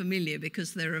all be familiar,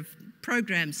 because there are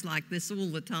programs like this all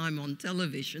the time on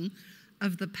television,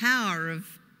 of the power of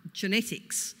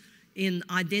genetics in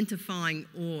identifying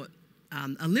or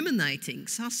eliminating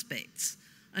suspects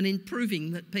and in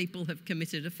proving that people have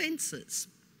committed offences.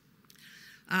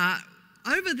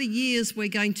 Over the years, we're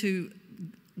going to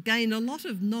gain a lot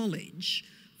of knowledge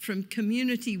from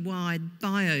community-wide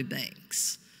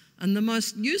biobanks. And the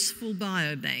most useful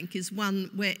biobank is one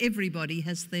where everybody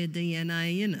has their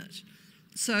DNA in it.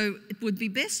 So it would be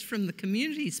best from the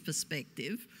community's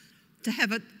perspective to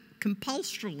have it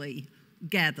compulsorily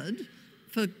gathered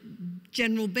for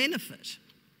general benefit.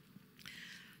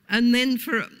 And then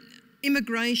for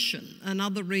immigration and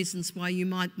other reasons why you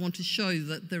might want to show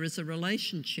that there is a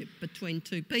relationship between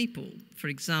two people, for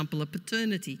example, a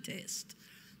paternity test.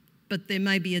 But there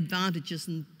may be advantages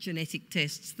in genetic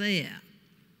tests there.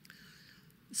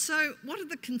 So what are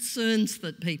the concerns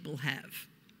that people have?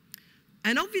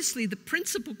 And obviously the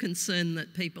principal concern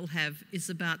that people have is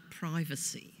about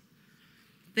privacy.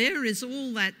 There is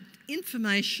all that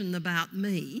information about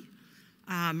me,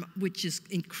 which is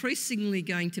increasingly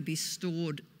going to be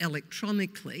stored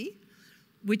electronically,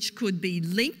 which could be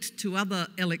linked to other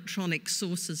electronic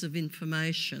sources of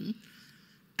information,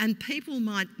 and people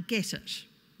might get it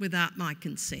without my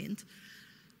consent,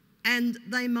 and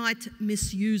they might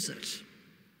misuse it.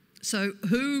 So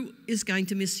who is going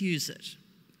to misuse it?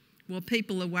 Well,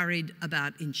 people are worried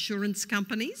about insurance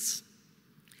companies.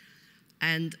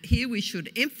 And here we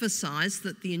should emphasise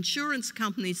that the insurance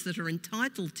companies that are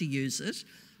entitled to use it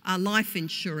are life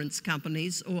insurance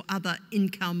companies or other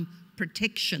income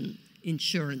protection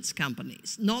insurance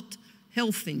companies, not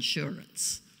health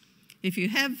insurance. If you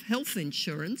have health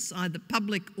insurance, either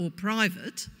public or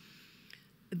private,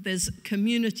 there's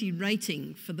community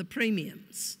rating for the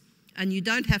premiums. And you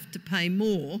don't have to pay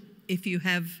more if you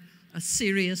have a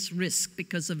serious risk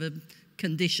because of a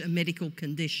medical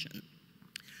condition.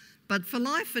 But for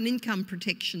life and income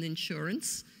protection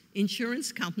insurance,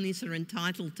 insurance companies are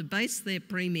entitled to base their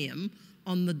premium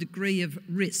on the degree of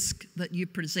risk that you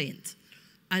present.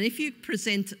 And if you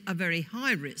present a very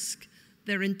high risk,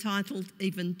 they're entitled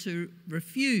even to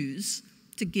refuse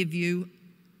to give you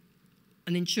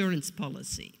an insurance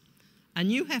policy. And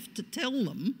you have to tell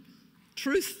them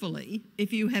truthfully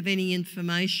if you have any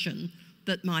information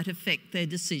that might affect their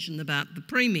decision about the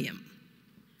premium.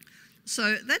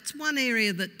 So that's one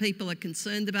area that people are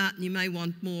concerned about, and you may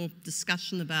want more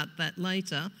discussion about that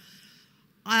later.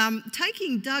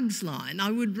 Taking Doug's line,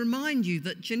 I would remind you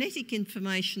that genetic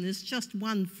information is just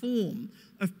one form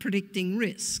of predicting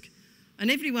risk. And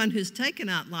everyone who's taken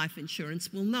out life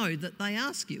insurance will know that they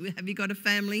ask you, have you got a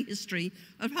family history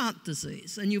of heart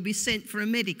disease? And you'll be sent for a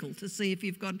medical to see if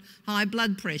you've got high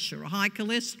blood pressure or high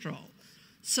cholesterol.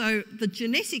 So the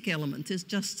genetic element is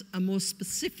just a more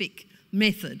specific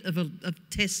method of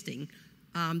testing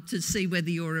to see whether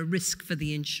you're a risk for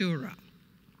the insurer.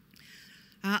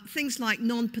 Things like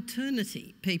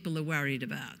non-paternity people are worried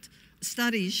about.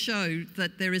 Studies show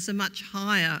that there is a much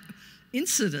higher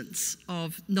incidence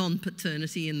of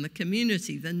non-paternity in the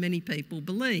community than many people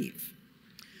believe.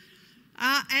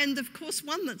 And of course,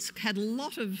 one that's had a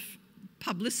lot of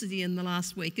publicity in the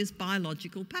last week is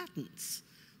biological patents.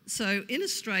 So in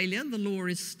Australia, the law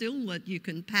is still that you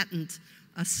can patent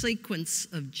a sequence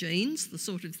of genes, the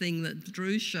sort of thing that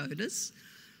Drew showed us,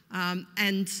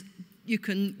 and you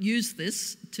can use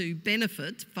this to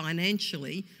benefit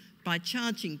financially by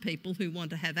charging people who want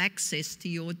to have access to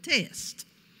your test.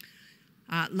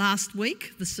 Last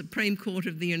week, the Supreme Court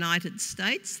of the United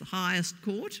States, the highest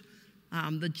court,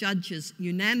 the judges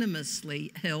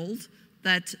unanimously held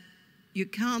that you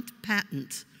can't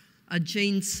patent a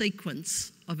gene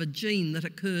sequence of a gene that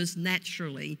occurs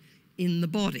naturally in the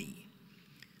body.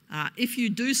 If you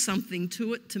do something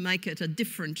to it to make it a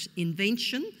different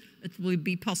invention, it will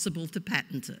be possible to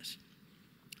patent it.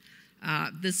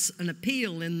 There's an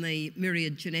appeal in the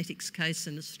Myriad Genetics case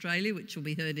in Australia, which will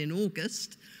be heard in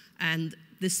August, and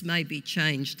this may be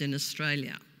changed in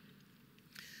Australia.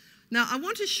 Now, I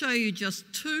want to show you just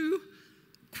two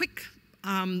quick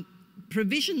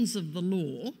provisions of the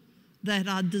law that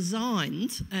are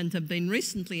designed and have been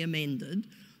recently amended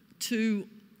to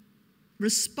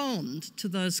respond to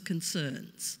those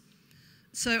concerns.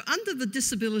 So under the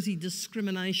Disability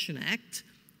Discrimination Act,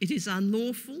 it is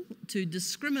unlawful to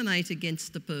discriminate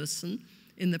against a person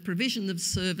in the provision of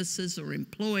services or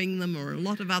employing them or a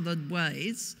lot of other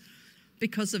ways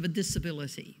because of a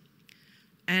disability.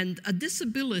 And a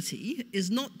disability is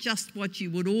not just what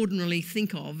you would ordinarily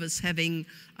think of as having,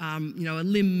 a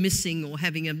limb missing or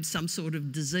having some sort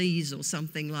of disease or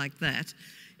something like that.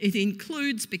 It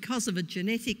includes, because of a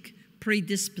genetic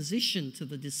predisposition to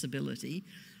the disability,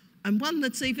 and one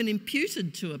that's even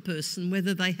imputed to a person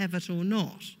whether they have it or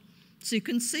not. So you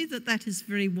can see that that is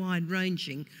very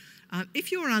wide-ranging.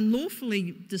 If you're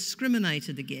unlawfully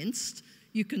discriminated against,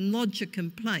 you can lodge a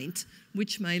complaint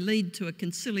which may lead to a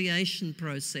conciliation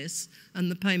process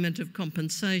and the payment of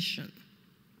compensation.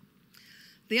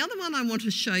 The other one I want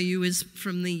to show you is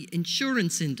from the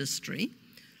insurance industry,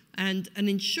 and an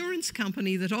insurance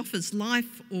company that offers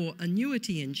life or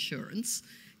annuity insurance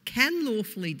can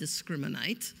lawfully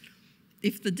discriminate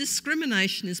if the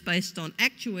discrimination is based on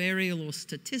actuarial or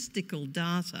statistical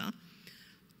data,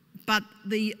 but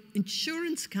the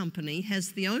insurance company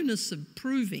has the onus of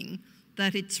proving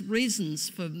that its reasons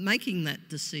for making that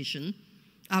decision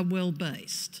are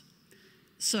well-based.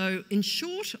 So in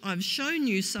short, I've shown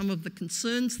you some of the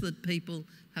concerns that people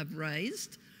have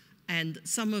raised and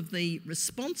some of the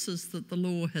responses that the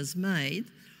law has made.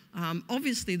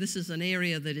 Obviously, this is an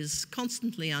area that is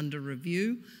constantly under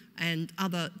review and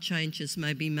other changes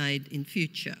may be made in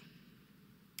future.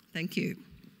 Thank you.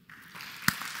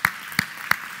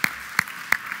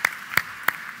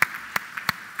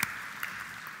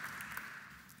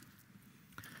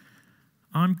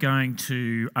 I'm going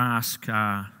to ask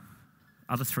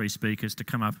other three speakers to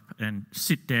come up and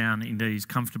sit down in these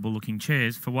comfortable-looking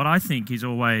chairs for what I think is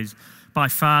always by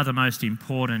far the most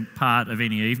important part of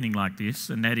any evening like this,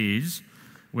 and that is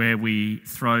where we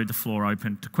throw the floor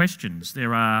open to questions.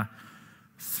 There are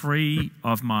three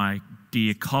of my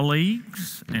dear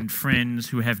colleagues and friends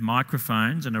who have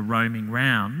microphones and are roaming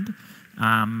round,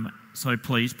 so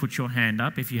please put your hand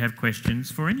up if you have questions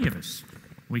for any of us.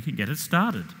 We can get it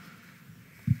started.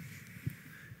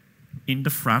 In the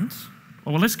front.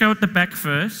 Oh, well, let's go at the back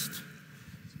first.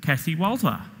 Kathy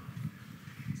Walter.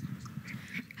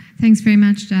 Thanks very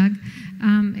much, Doug.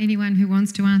 Anyone who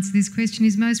wants to answer this question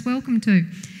is most welcome to.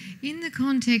 In the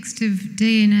context of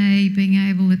DNA being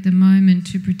able at the moment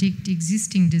to predict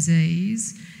existing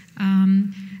disease,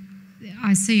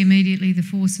 I see immediately the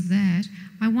force of that.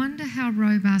 I wonder how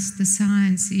robust the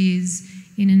science is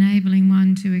in enabling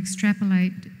one to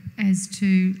extrapolate as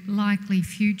to likely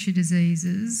future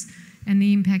diseases and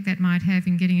the impact that might have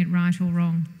in getting it right or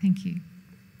wrong. Thank you.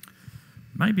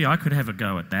 Maybe I could have a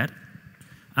go at that.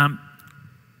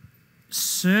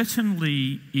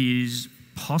 Certainly is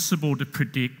possible to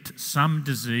predict some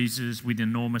diseases with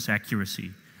enormous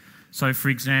accuracy. So, for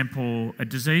example, a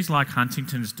disease like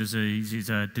Huntington's disease is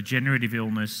a degenerative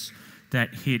illness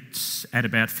that hits at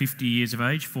about 50 years of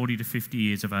age, 40 to 50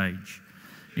 years of age.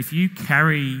 If you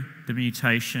carry the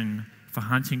mutation for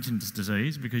Huntington's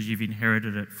disease because you've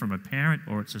inherited it from a parent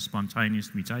or it's a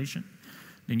spontaneous mutation,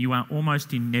 then you are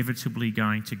almost inevitably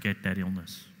going to get that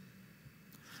illness.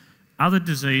 Other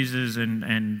diseases, and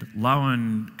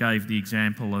Lowen gave the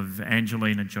example of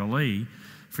Angelina Jolie,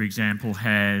 for example,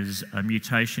 has a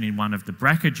mutation in one of the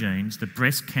BRCA genes, the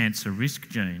breast cancer risk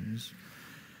genes.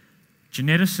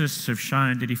 Geneticists have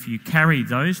shown that if you carry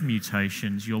those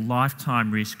mutations, your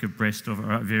lifetime risk of breast or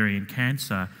ovarian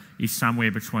cancer is somewhere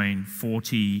between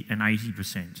 40 and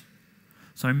 80%.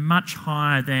 So much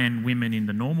higher than women in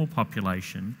the normal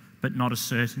population, but not a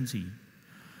certainty.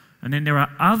 And then there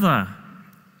are other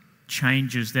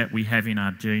changes that we have in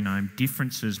our genome,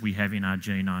 differences we have in our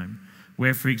genome,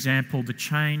 where, for example, the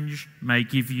change may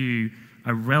give you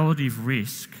a relative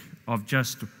risk of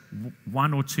just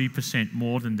 1 or 2%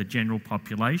 more than the general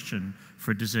population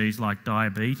for a disease like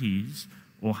diabetes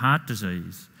or heart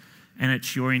disease. And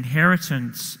it's your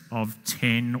inheritance of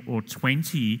 10 or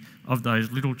 20 of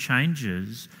those little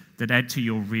changes that add to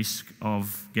your risk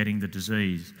of getting the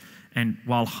disease. And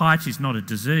while height is not a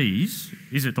disease,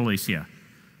 is it, Alicia?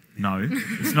 No,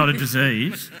 it's not a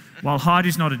disease. While height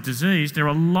is not a disease, there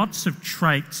are lots of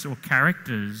traits or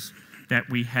characters that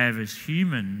we have as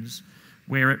humans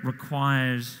where it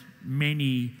requires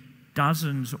many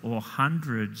dozens or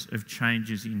hundreds of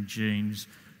changes in genes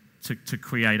to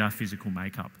create our physical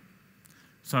makeup.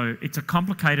 So it's a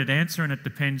complicated answer and it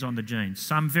depends on the genes.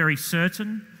 Some very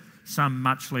certain, some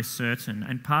much less certain.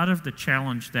 And part of the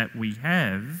challenge that we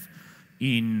have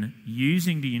in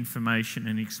using the information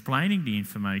and explaining the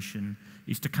information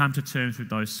is to come to terms with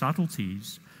those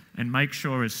subtleties and make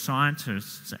sure as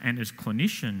scientists and as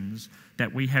clinicians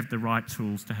that we have the right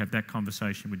tools to have that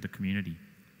conversation with the community.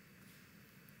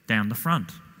 Down the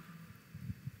front.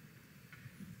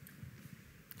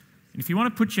 And if you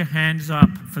want to put your hands up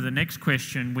for the next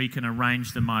question, we can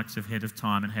arrange the mics ahead of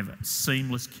time and have a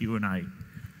seamless Q&A.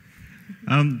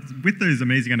 With those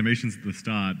amazing animations at the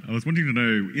start, I was wanting to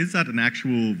know, is that an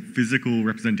actual physical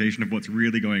representation of what's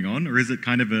really going on, or is it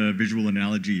kind of a visual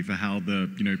analogy for how the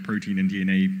protein and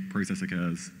DNA process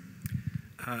occurs?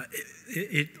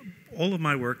 All of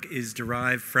my work is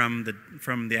derived from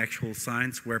the actual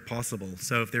science where possible.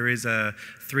 So if there is a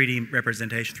 3D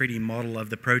representation, 3D model of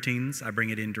the proteins, I bring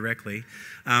it in directly.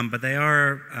 But they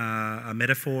are a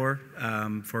metaphor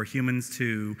for humans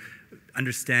to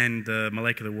understand the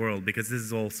molecular world, because this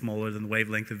is all smaller than the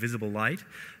wavelength of visible light.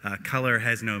 Color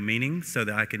has no meaning, so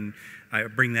that I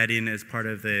bring that in as part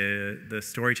of the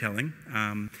storytelling.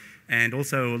 And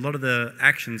also a lot of the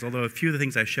actions, although a few of the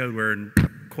things I showed were in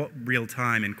real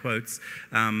time in quotes,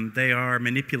 they are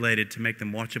manipulated to make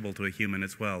them watchable to a human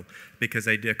as well, because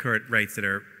they occur at rates that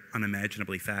are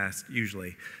unimaginably fast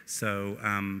usually. So,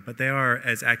 but they are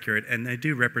as accurate, and they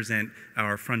do represent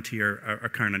our frontier, our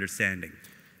current understanding.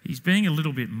 He's being a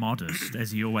little bit modest, as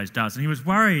he always does, and he was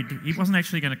worried, he wasn't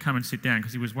actually going to come and sit down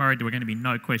because he was worried there were going to be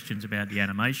no questions about the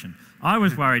animation. I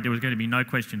was worried there was going to be no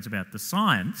questions about the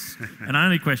science and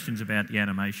only questions about the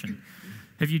animation.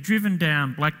 Have you driven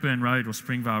down Blackburn Road or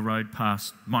Springvale Road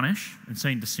past Monash and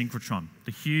seen the synchrotron,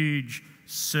 the huge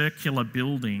circular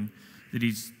building that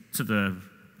is to the,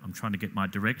 I'm trying to get my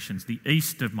directions, the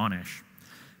east of Monash?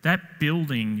 That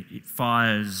building, it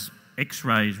fires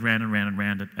X-rays round and round and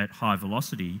round at high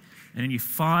velocity, and then you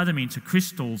fire them into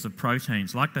crystals of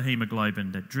proteins like the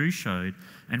hemoglobin that Drew showed,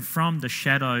 and from the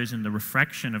shadows and the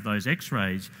refraction of those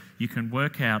X-rays, you can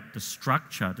work out the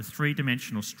structure, the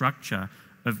three-dimensional structure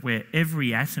of where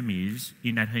every atom is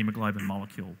in that hemoglobin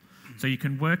molecule. So you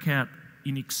can work out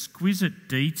in exquisite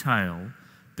detail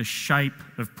the shape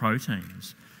of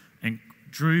proteins. And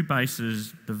Drew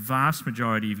bases the vast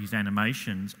majority of his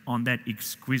animations on that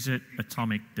exquisite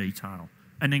atomic detail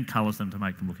and then colours them to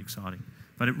make them look exciting.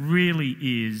 But it really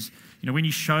is, when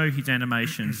you show his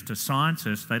animations to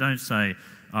scientists, they don't say,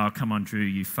 oh, come on, Drew,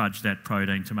 you fudged that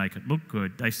protein to make it look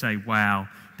good. They say, wow,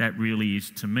 that really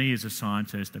is, to me as a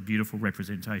scientist, a beautiful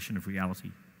representation of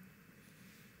reality.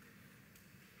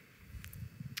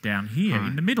 Down here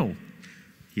in the middle.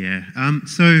 Yeah,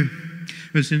 so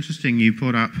it was interesting you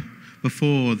brought up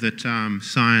before that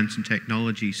science and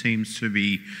technology seems to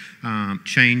be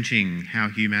changing how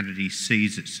humanity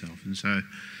sees itself. And so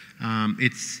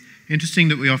it's interesting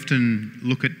that we often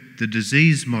look at the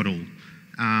disease model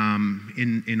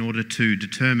in order to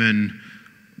determine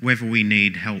whether we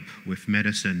need help with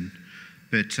medicine.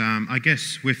 But I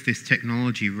guess with this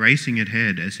technology racing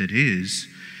ahead as it is,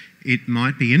 it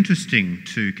might be interesting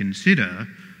to consider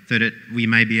that we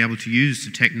may be able to use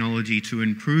the technology to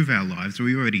improve our lives.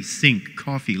 We already think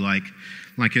coffee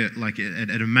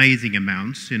at amazing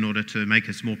amounts in order to make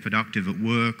us more productive at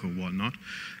work or whatnot.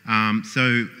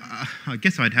 So I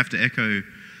guess I'd have to echo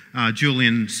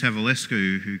Julian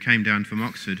Savulescu, who came down from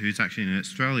Oxford, who's actually an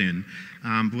Australian,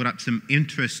 brought up some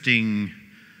interesting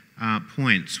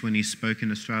points when he spoke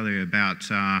in Australia about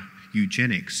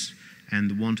eugenics and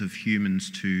the want of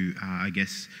humans to,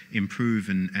 improve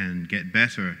and get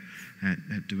better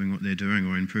at doing what they're doing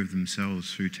or improve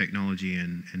themselves through technology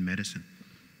and medicine.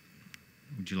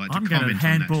 Would you like to comment on that? I'm going to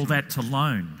handball that to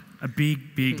Lone, a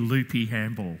big loopy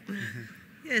handball.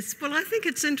 Yes, well, I think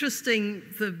it's interesting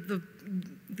the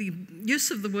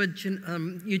use of the word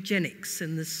eugenics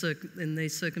in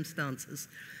these circumstances.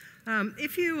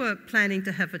 If you were planning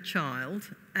to have a child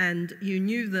and you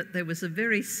knew that there was a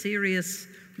very serious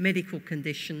medical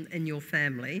condition in your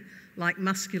family, like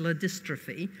muscular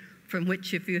dystrophy, from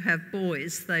which if you have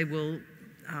boys, they will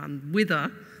wither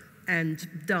and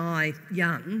die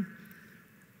young,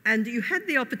 and you had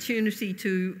the opportunity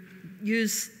to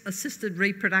use assisted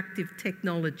reproductive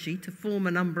technology to form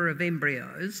a number of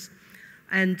embryos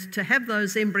and to have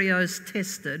those embryos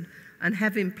tested and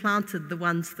have implanted the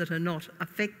ones that are not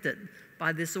affected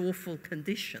by this awful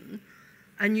condition,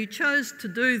 and you chose to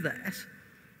do that,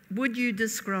 would you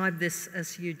describe this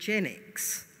as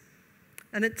eugenics?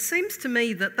 And it seems to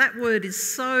me that that word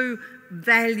is so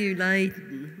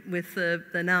value-laden with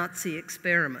the Nazi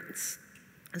experiments.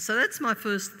 So that's my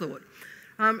first thought.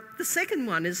 The second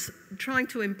one is trying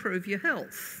to improve your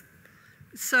health.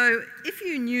 So if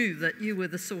you knew that you were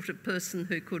the sort of person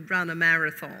who could run a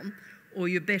marathon, or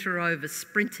you're better over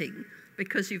sprinting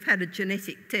because you've had a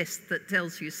genetic test that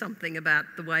tells you something about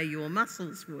the way your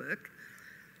muscles work,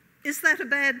 is that a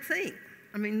bad thing?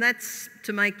 I mean, that's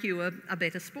to make you a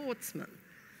better sportsman.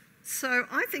 So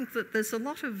I think that there's a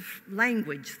lot of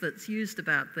language that's used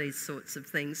about these sorts of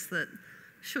things that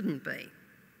shouldn't be.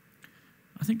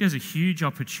 I think there's a huge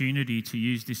opportunity to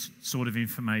use this sort of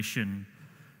information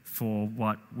for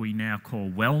what we now call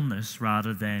wellness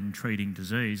rather than treating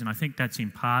disease. And I think that's in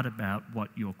part about what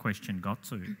your question got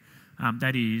to.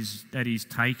 That is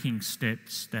taking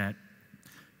steps that,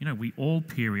 you know, we all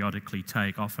periodically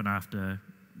take, often after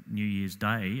New Year's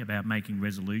Day, about making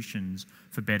resolutions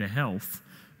for better health.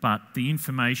 But the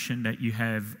information that you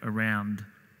have around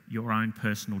your own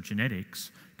personal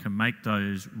genetics can make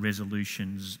those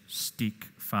resolutions stick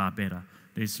far better.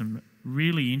 There's some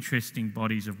really interesting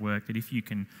bodies of work that if you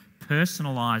can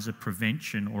personalise a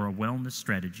prevention or a wellness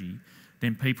strategy,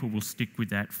 then people will stick with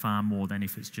that far more than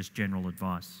if it's just general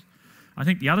advice. I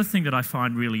think the other thing that I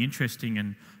find really interesting,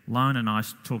 and Lone and I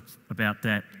talked about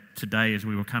that today as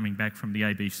we were coming back from the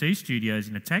ABC studios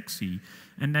in a taxi,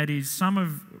 and that is some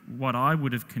of what I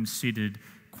would have considered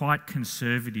quite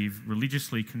conservative,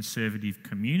 religiously conservative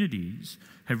communities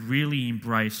have really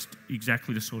embraced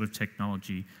exactly the sort of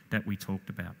technology that we talked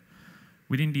about.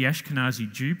 Within the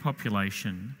Ashkenazi Jew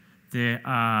population, there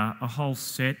are a whole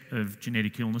set of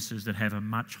genetic illnesses that have a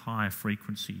much higher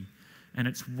frequency, and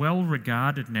it's well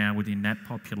regarded now within that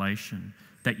population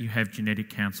that you have genetic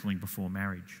counselling before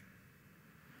marriage.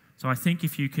 So I think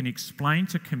if you can explain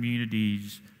to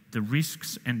communities the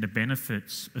risks and the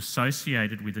benefits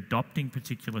associated with adopting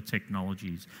particular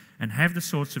technologies and have the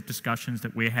sorts of discussions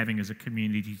that we're having as a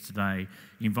community today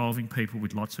involving people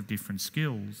with lots of different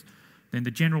skills, then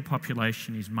the general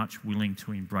population is much willing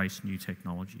to embrace new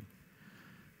technology.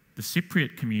 The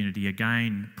Cypriot community,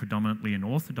 again predominantly an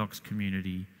Orthodox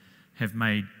community, have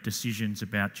made decisions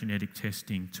about genetic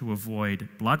testing to avoid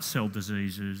blood cell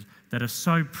diseases that are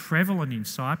so prevalent in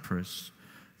Cyprus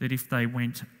that if they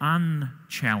went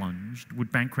unchallenged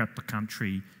would bankrupt the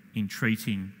country in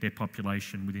treating their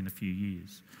population within a few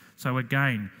years. So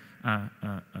again,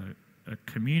 a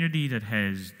community that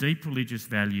has deep religious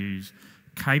values,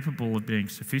 capable of being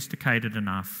sophisticated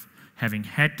enough, having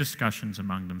had discussions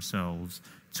among themselves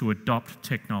to adopt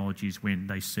technologies when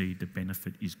they see the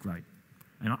benefit is great.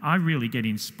 And I really get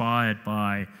inspired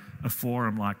by a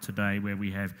forum like today where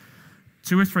we have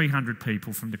 200 or 300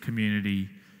 people from the community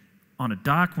on a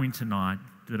dark winter night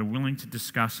that are willing to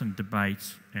discuss and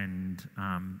debate and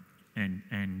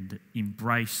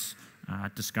embrace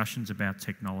discussions about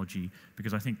technology,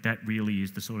 because I think that really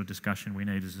is the sort of discussion we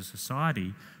need as a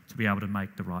society to be able to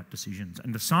make the right decisions.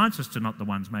 And the scientists are not the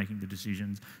ones making the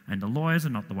decisions, and the lawyers are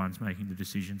not the ones making the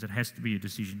decisions. It has to be a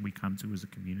decision we come to as a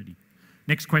community.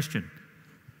 Next question.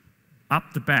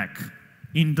 Up the back,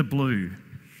 in the blue.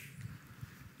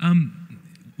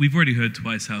 We've already heard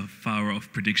twice how far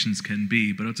off predictions can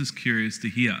be, but I was just curious to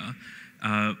hear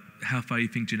how far you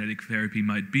think genetic therapy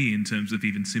might be in terms of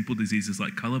even simple diseases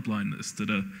like colour blindness that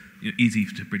are, you know, easy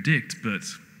to predict, but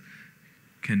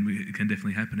can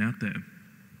definitely happen out there.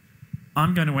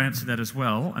 I'm going to answer that as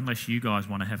well, unless you guys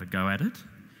want to have a go at it.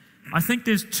 I think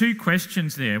there's two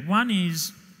questions there. One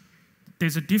is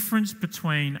there's a difference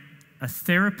between a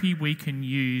therapy we can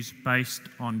use based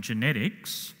on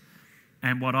genetics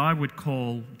and what I would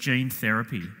call gene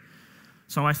therapy.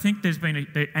 So I think there's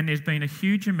been a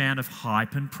huge amount of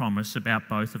hype and promise about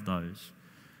both of those.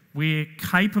 We're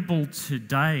capable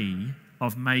today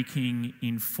of making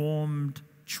informed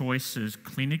choices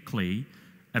clinically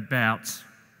about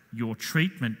your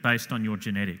treatment based on your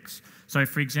genetics. So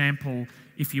for example,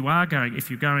 if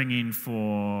you're going in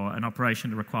for an operation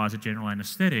that requires a general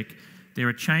anaesthetic, there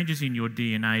are changes in your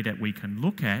DNA that we can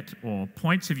look at, or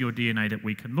points of your DNA that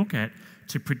we can look at,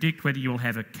 to predict whether you'll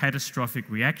have a catastrophic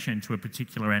reaction to a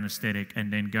particular anaesthetic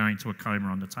and then go into a coma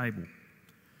on the table.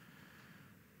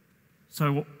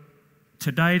 So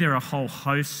today there are a whole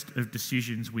host of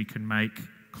decisions we can make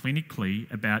clinically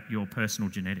about your personal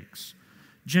genetics.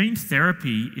 Gene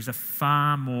therapy is a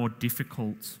far more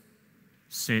difficult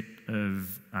set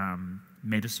of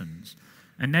medicines.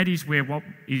 And that is where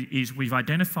we've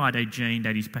identified a gene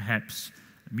that is perhaps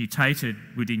mutated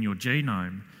within your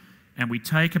genome, and we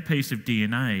take a piece of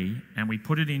DNA and we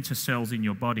put it into cells in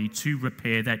your body to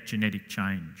repair that genetic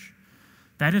change.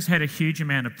 That has had a huge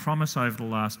amount of promise over the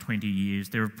last 20 years.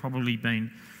 There have probably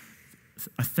been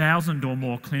 1,000 or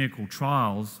more clinical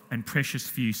trials and precious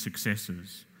few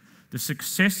successes. The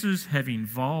successes have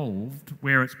involved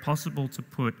where it's possible to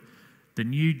put the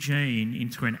new gene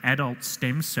into an adult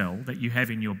stem cell that you have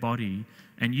in your body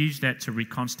and use that to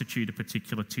reconstitute a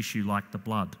particular tissue like the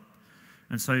blood.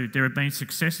 And so there have been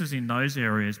successes in those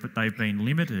areas, but they've been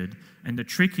limited. And the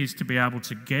trick is to be able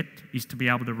to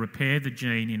repair the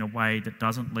gene in a way that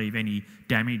doesn't leave any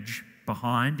damage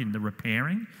behind in the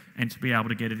repairing, and to be able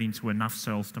to get it into enough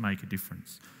cells to make a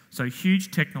difference. So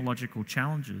huge technological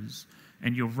challenges,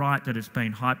 and you're right that it's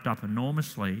been hyped up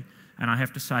enormously. And I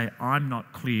have to say, I'm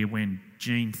not clear when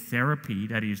gene therapy,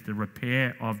 that is the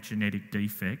repair of genetic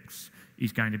defects,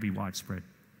 is going to be widespread.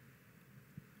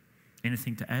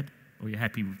 Anything to add? Or are you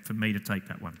happy for me to take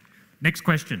that one? Next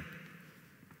question.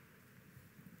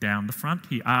 Down the front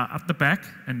here, up the back,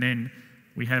 and then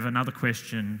we have another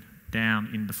question down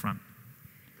in the front.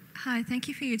 Hi, thank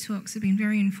you for your talks. They've been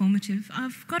very informative.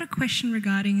 I've got a question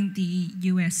regarding the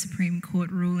US Supreme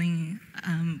Court ruling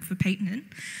for patent.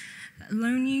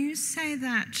 Lone News say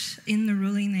that in the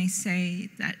ruling they say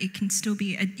that it can still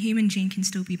be, a human gene can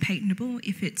still be patentable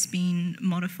if it's been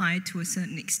modified to a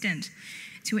certain extent.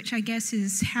 To which I guess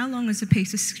is, how long is a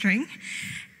piece of string?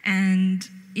 And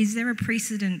is there a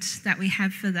precedent that we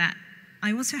have for that?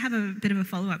 I also have a bit of a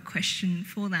follow-up question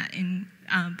for that,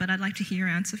 but I'd like to hear your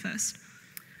answer first.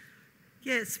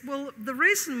 Yes, well, the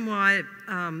reason why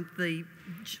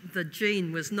the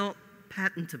gene was not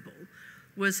patentable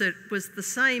was it was the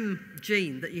same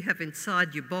gene that you have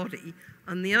inside your body,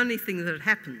 and the only thing that had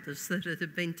happened is that it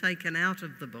had been taken out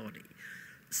of the body.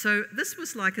 So this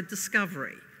was like a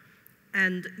discovery,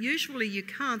 and usually you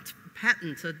can't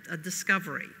patent a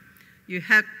discovery. You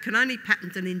can only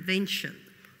patent an invention.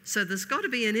 So there's got to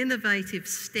be an innovative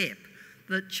step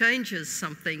that changes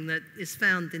something that is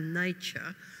found in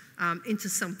nature into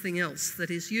something else that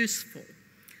is useful.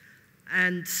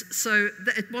 And so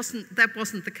that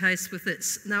wasn't the case with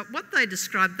this. Now, what they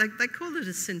described, they call it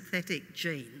a synthetic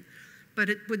gene, but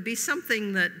it would be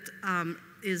something that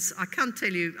is, I can't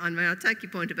tell you, I mean, I take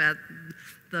your point about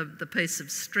the piece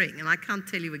of string, and I can't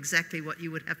tell you exactly what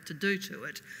you would have to do to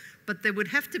it, but there would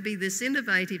have to be this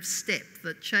innovative step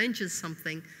that changes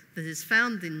something that is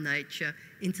found in nature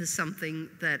into something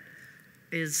that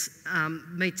is,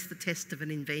 meets the test of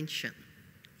an invention.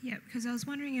 Yeah, because I was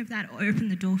wondering if that opened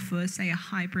the door for, say, a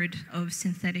hybrid of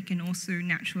synthetic and also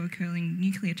natural occurring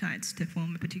nucleotides to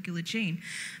form a particular gene.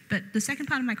 But the second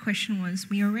part of my question was,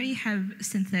 we already have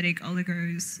synthetic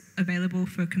oligos available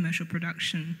for commercial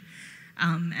production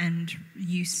and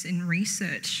use in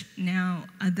research. Now,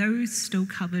 are those still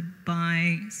covered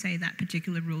by, say, that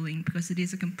particular ruling, because it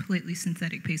is a completely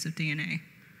synthetic piece of DNA?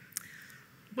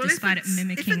 Well, despite it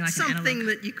mimicking like an analog. If it's something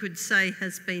that you could say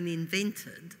has been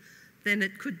invented, then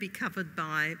it could be covered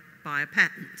by a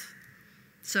patent.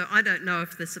 So I don't know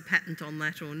if there's a patent on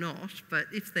that or not, but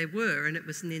if there were and it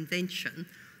was an invention,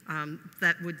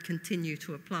 that would continue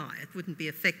to apply. It wouldn't be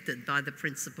affected by the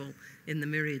principle in the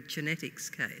Myriad Genetics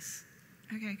case.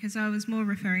 Okay, because I was more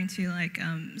referring to, like,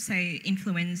 say,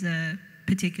 influenza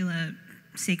particular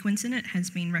sequence in it has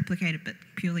been replicated but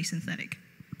purely synthetic.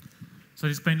 So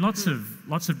there's been lots of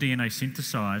DNA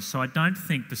synthesised, so I don't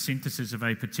think the synthesis of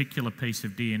a particular piece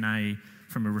of DNA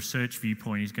from a research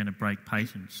viewpoint is going to break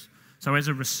patents. So as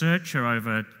a researcher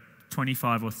over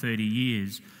 25 or 30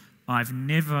 years, I've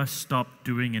never stopped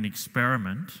doing an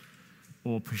experiment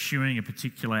or pursuing a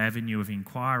particular avenue of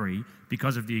inquiry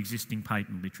because of the existing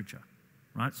patent literature,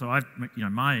 right? So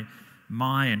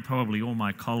my and probably all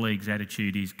my colleagues'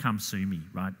 attitude is, come sue me,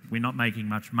 right? We're not making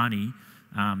much money.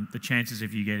 The chances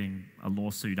of you getting a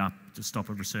lawsuit up to stop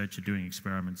a researcher doing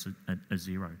experiments are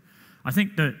zero. I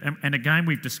think that, and again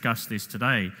we've discussed this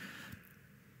today,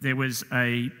 there was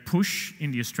a push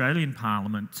in the Australian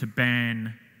Parliament to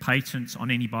ban patents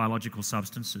on any biological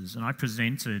substances, and I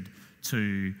presented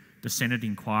to the Senate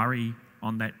inquiry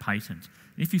on that patent.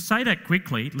 If you say that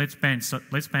quickly, let's ban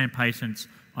patents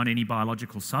on any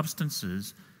biological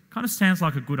substances, kind of sounds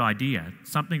like a good idea,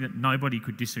 something that nobody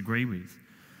could disagree with.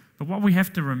 But what we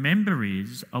have to remember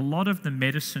is a lot of the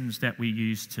medicines that we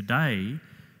use today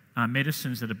are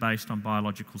medicines that are based on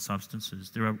biological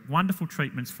substances. There are wonderful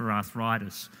treatments for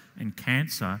arthritis and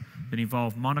cancer that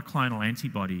involve monoclonal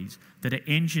antibodies that are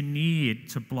engineered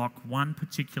to block one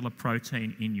particular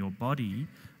protein in your body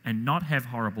and not have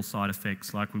horrible side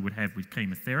effects like we would have with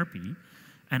chemotherapy,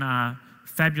 and are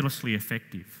fabulously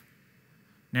effective.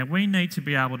 Now, we need to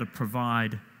be able to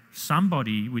provide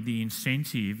somebody with the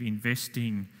incentive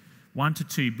investing $1 to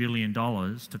 $2 billion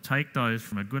to take those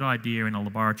from a good idea in a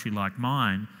laboratory like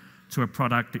mine to a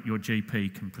product that your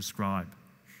GP can prescribe.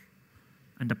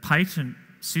 And the patent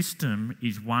system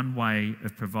is one way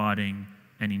of providing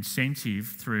an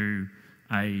incentive through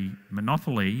a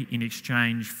monopoly in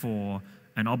exchange for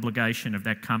an obligation of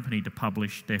that company to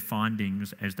publish their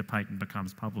findings as the patent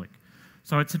becomes public.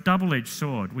 So it's a double-edged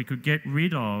sword. We could get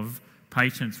rid of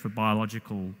patents for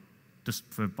biological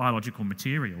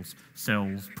materials,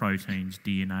 cells, proteins,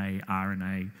 DNA,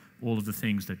 RNA, all of the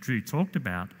things that Drew talked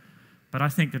about, but I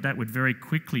think that would very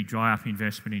quickly dry up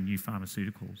investment in new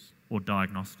pharmaceuticals or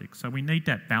diagnostics. So we need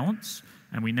that balance,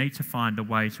 and we need to find a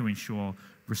way to ensure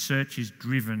research is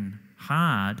driven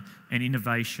hard and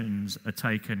innovations are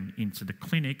taken into the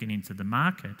clinic and into the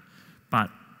market, but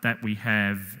that we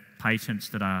have patents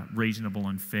that are reasonable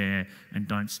and fair and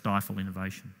don't stifle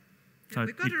innovation. Yeah, so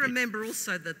we've got to remember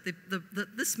also that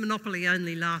this monopoly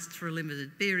only lasts for a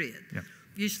limited period,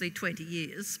 usually 20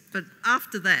 years, but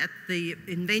after that the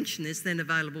invention is then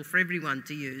available for everyone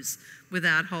to use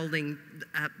without having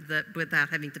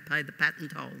to pay the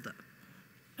patent holder.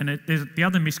 And the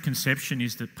other misconception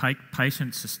is that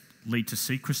patents lead to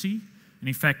secrecy, and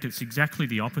in fact it's exactly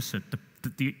the opposite.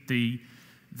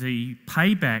 The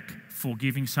payback for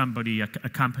giving somebody, a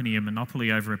company, a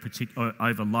monopoly over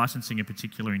over licensing a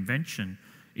particular invention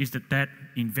is that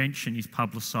invention is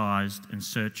publicised and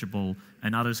searchable,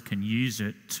 and others can use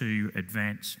it to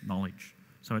advance knowledge.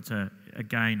 So it's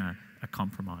again a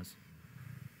compromise.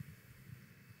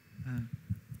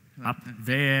 Up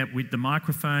there with the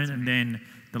microphone, and then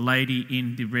the lady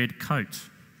in the red coat.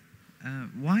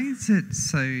 Why is it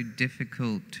so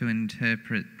difficult to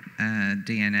interpret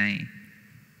DNA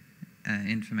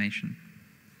information?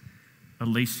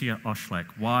 Alicia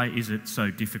Oshlak, why is it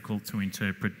so difficult to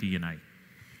interpret DNA?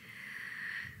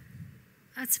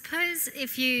 I suppose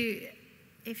if you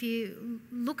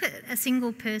look at a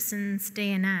single person's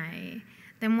DNA,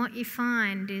 then what you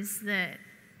find is that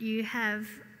you have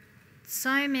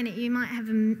so many, you might have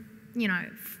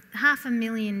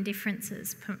 500,000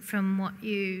 differences from what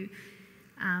you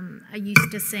are used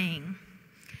to seeing.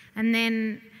 And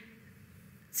then,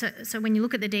 so when you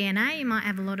look at the DNA, you might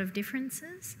have a lot of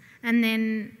differences. And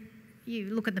then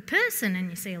you look at the person and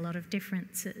you see a lot of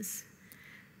differences.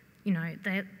 You know,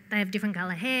 they have different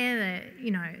colour hair,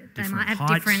 they might have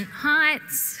different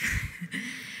heights,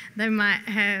 they might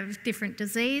have different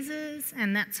diseases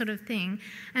and that sort of thing.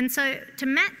 And so to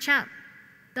match up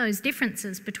those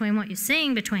differences between what you're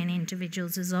seeing between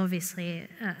individuals is obviously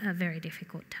a very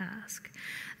difficult task.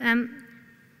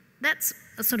 That's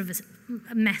a sort of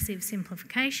a massive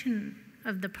simplification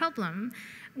of the problem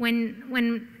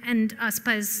and I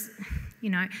suppose,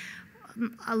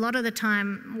 a lot of the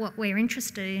time what we're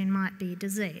interested in might be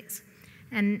disease.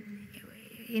 And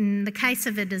in the case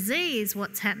of a disease,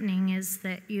 what's happening is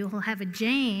that you'll have a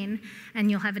gene and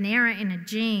you'll have an error in a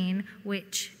gene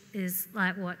which is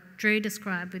like what Drew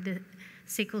described with the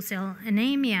sickle cell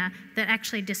anemia that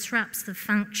actually disrupts the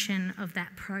function of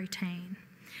that protein.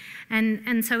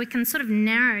 And so we can sort of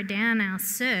narrow down our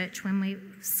search when we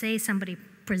see somebody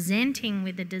presenting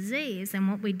with a disease, and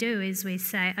what we do is we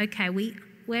say, okay,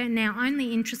 we're now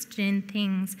only interested in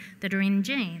things that are in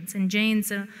genes, and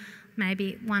genes are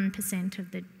maybe 1%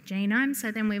 of the genome,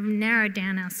 so then we've narrowed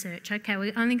down our search. Okay,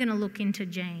 we're only going to look into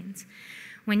genes.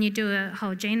 When you do a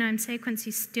whole genome sequence,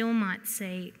 you still might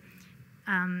see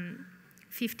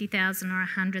 50,000 or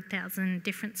 100,000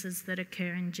 differences that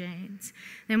occur in genes.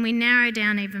 Then we narrow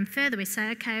down even further. We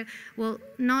say, okay, well,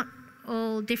 not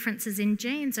all differences in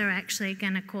genes are actually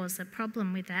going to cause a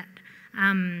problem with that,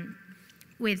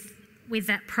 with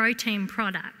that protein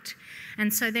product.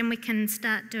 And so then we can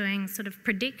start doing sort of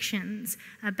predictions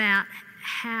about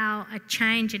how a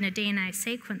change in a DNA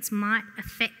sequence might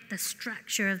affect the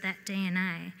structure of that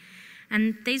DNA.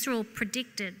 And these are all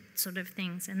predicted sort of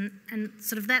things, and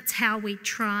sort of that's how we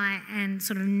try and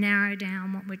sort of narrow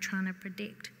down what we're trying to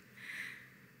predict.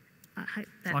 I hope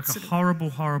that's like a horrible,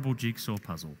 horrible jigsaw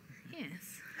puzzle.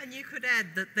 Yes. And you could add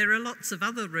that there are lots of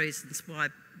other reasons why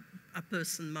a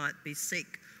person might be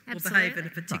sick or behave in a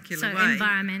particular way. So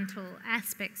environmental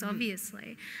aspects,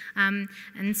 obviously. And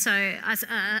so,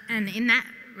 and in that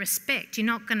respect, you're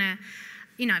not going to,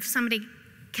 if somebody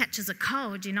catches a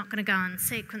cold, you're not going to go and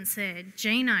sequence their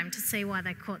genome to see why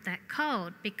they caught that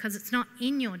cold, because it's not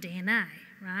in your DNA,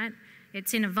 right?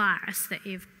 It's in a virus that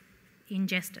you've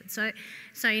ingested. So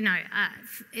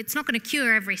it's not going to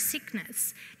cure every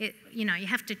sickness. You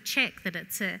have to check that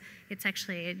it's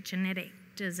actually a genetic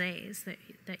disease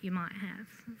that you might have,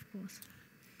 of course.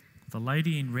 The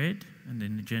lady in red and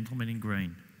then the gentleman in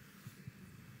green.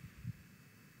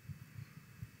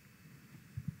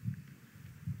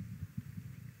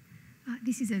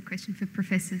 This is a question for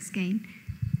Professor Skene.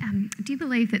 Do you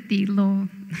believe that the law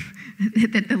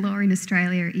in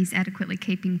Australia is adequately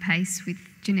keeping pace with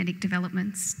genetic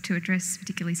developments to address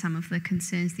particularly some of the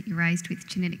concerns that you raised with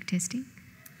genetic testing?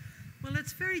 Well,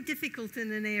 it's very difficult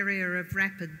in an area of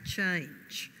rapid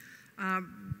change.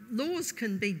 Laws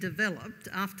can be developed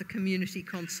after community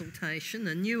consultation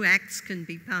and new acts can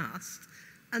be passed,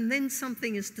 and then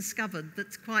something is discovered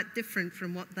that's quite different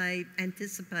from what they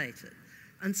anticipated.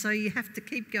 And so you have to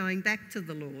keep going back to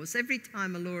the laws. Every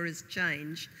time a law is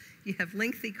changed, you have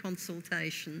lengthy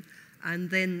consultation, and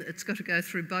then it's got to go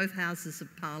through both houses of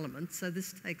Parliament, so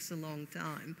this takes a long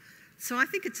time. So I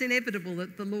think it's inevitable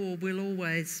that the law will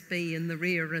always be in the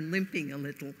rear and limping a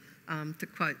little, to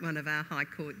quote one of our High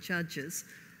Court judges,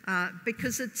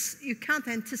 because you can't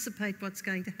anticipate what's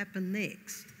going to happen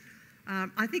next.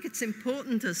 I think it's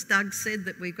important, as Doug said,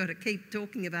 that we've got to keep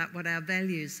talking about what our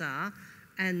values are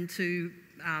and to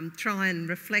try and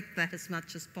reflect that as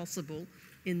much as possible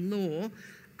in law.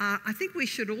 I think we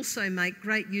should also make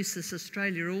great use, as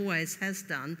Australia always has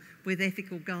done, with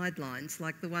ethical guidelines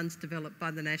like the ones developed by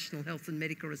the National Health and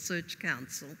Medical Research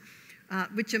Council,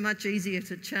 which are much easier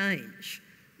to change.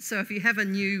 So if you have a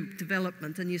new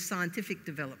development, a new scientific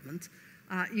development,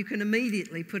 you can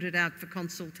immediately put it out for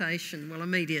consultation, well,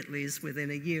 immediately is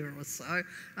within a year or so,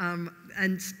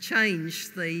 and change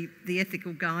the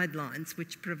ethical guidelines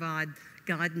which provide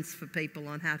guidance for people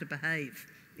on how to behave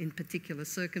in particular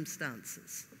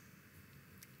circumstances.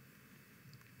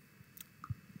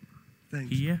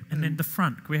 Thanks. Here, and then the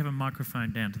front. Can we have a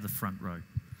microphone down to the front row?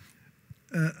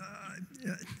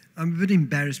 I'm a bit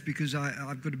embarrassed because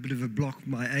I've got a bit of a block,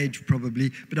 my age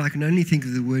probably, but I can only think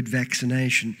of the word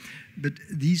vaccination. But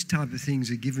these type of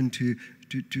things are given to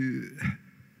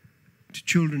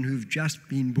children who've just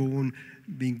been born,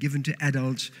 being given to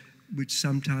adults, which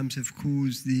sometimes have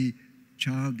caused the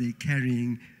child they're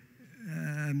carrying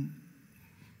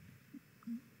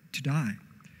to die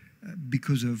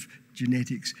because of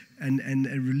genetics. And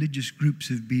religious groups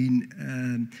have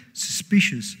been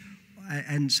suspicious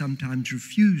and sometimes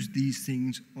refused these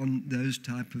things on those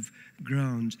type of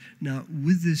grounds. Now,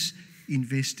 with this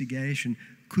investigation,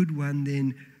 could one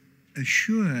then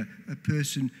assure a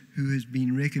person who has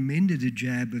been recommended a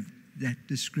jab of that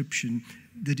description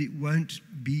that it won't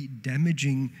be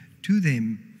damaging to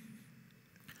them?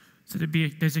 So there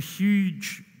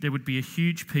would be a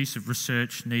huge piece of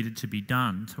research needed to be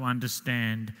done to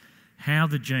understand how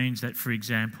the genes that, for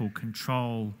example,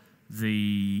 control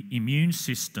the immune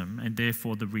system and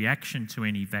therefore the reaction to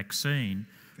any vaccine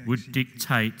would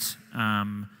dictate,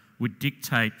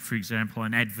 for example,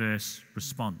 an adverse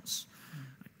response.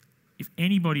 If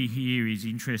anybody here is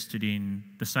interested in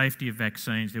the safety of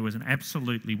vaccines, there was an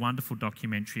absolutely wonderful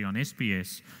documentary on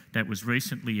SBS that was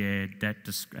recently aired that,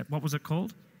 what was it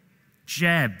called?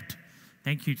 Jabbed.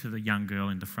 Thank you to the young girl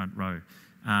in the front row,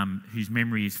 whose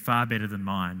memory is far better than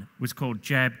mine. It was called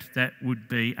Jabbed. That would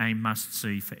be a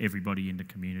must-see for everybody in the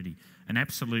community. An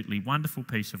absolutely wonderful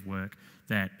piece of work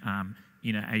that,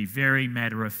 in a very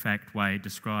matter-of-fact way,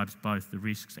 describes both the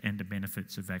risks and the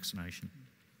benefits of vaccination.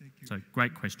 Thank you. So,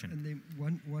 great question. And then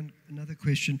another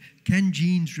question. Can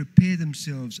genes repair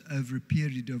themselves over a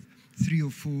period of 3 or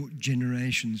 4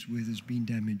 generations where there's been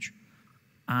damage?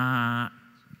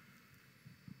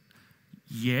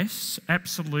 Yes,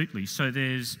 absolutely. So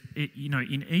there's,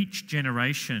 in each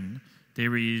generation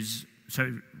there is,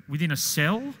 so within a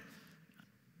cell,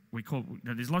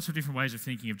 there's lots of different ways of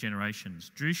thinking of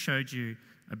generations. Drew showed you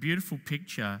a beautiful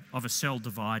picture of a cell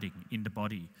dividing in the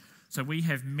body. So we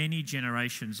have many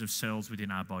generations of cells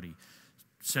within our body.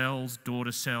 Cells,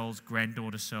 daughter cells,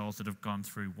 granddaughter cells that have gone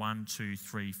through 1, 2,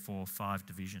 3, 4, 5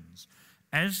 divisions.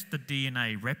 As the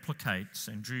DNA replicates,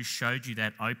 and Drew showed you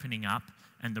that opening up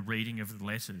and the reading of the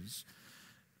letters,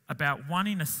 about 1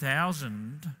 in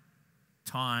 1,000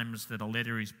 times that a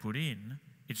letter is put in,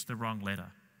 it's the wrong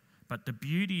letter. But the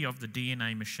beauty of the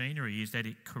DNA machinery is that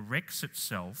it corrects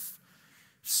itself,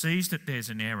 sees that there's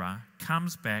an error,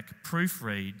 comes back,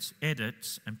 proofreads,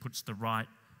 edits, and puts the right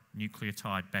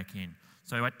nucleotide back in.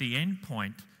 So at the end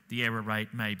point, the error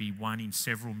rate may be 1 in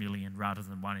several million rather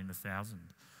than 1 in 1,000.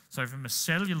 So from a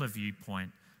cellular viewpoint,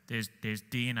 there's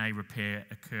DNA repair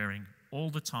occurring all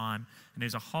the time, and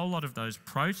there's a whole lot of those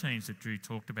proteins that Drew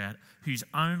talked about whose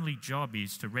only job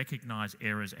is to recognise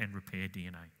errors and repair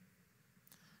DNA.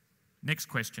 Next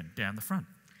question, down the front.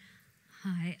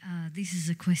 Hi, this is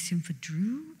a question for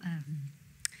Drew.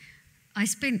 I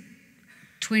spent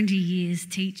 20 years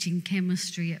teaching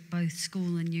chemistry at both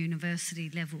school and university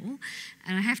level,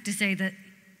 and I have to say that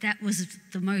that was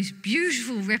the most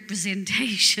beautiful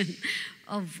representation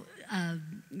of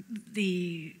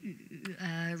the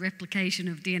replication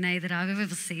of DNA that I've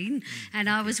ever seen, and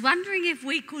I was wondering if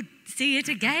we could see it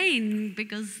again,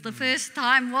 because the first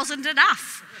time wasn't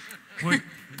enough. Would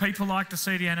people like to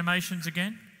see the animations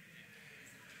again?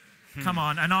 Come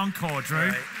on, an encore, Drew.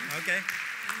 Right. Okay.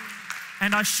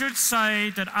 And I should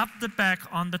say that up the back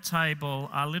on the table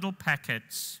are little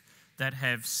packets that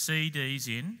have CDs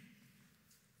in.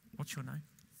 What's your name?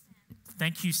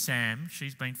 Thank you, Sam.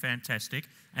 She's been fantastic.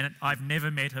 And I've never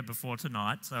met her before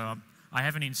tonight, so I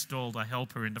haven't installed a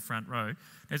helper in the front row.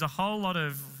 There's a whole lot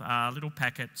of little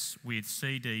packets with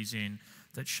CDs in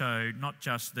that show not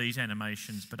just these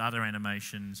animations, but other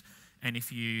animations. And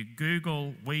if you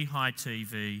Google WeHi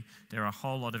TV, there are a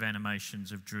whole lot of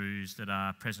animations of Drew's that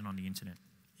are present on the internet.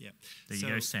 Yeah. There you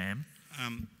go, Sam.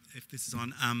 If this is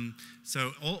on,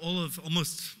 so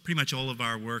almost pretty much all of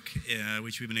our work,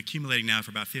 which we've been accumulating now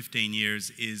for about 15 years,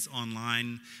 is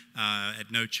online at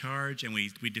no charge, and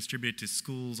we distribute it to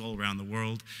schools all around the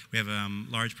world. We have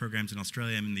large programs in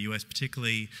Australia and in the US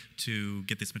particularly to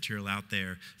get this material out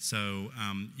there. So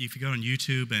if you go on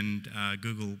YouTube and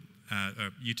Google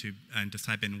or YouTube and just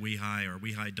type in WeHi or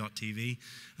WeHi.tv,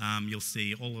 you'll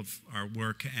see all of our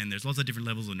work, and there's lots of different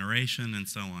levels of narration and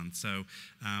so on. So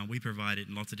we provide it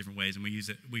in lots of different ways, and we use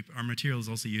it. Our material is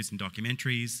also used in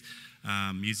documentaries,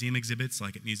 museum exhibits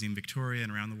like at Museum Victoria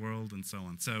and around the world, and so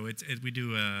on. So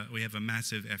we have a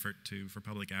massive effort for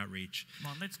public outreach.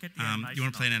 Come on, let's get the animation. You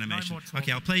want to play an animation? No more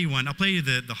Okay, I'll play you one. I'll play you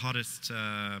the hottest,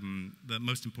 the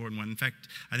most important one. In fact,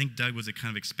 I think Doug was kind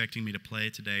of expecting me to play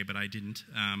it today, but I didn't.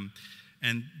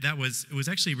 And it was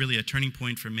actually really a turning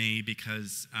point for me,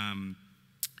 because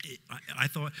I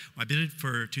thought I did it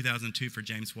for 2002 for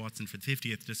James Watson for the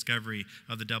 50th discovery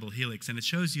of the double helix, and it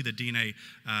shows you the DNA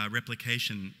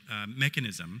replication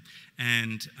mechanism.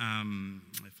 And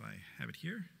if I have it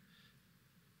here,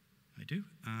 I do.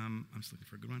 I'm just looking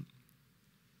for a good one.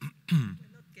 We're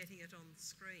not getting it on the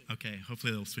screen. Okay,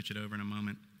 hopefully they'll switch it over in a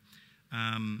moment.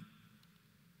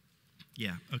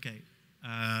 Yeah, okay.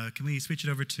 Can we switch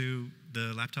it over to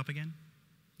the laptop again?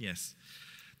 Yes.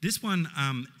 This one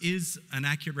is an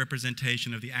accurate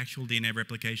representation of the actual DNA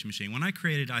replication machine. When I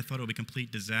created it, I thought it would be a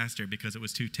complete disaster because it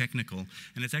was too technical,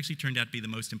 and it's actually turned out to be the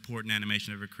most important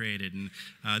animation I've ever created, and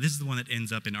this is the one that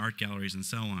ends up in art galleries and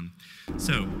so on.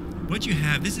 So, what you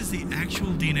have, this is the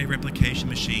actual DNA replication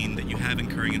machine that you have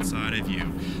occurring inside of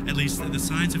you, at least the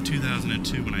science of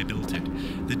 2002 when I built it.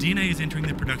 The DNA is entering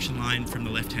the production line from the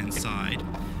left-hand side,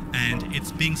 and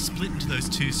it's being split into those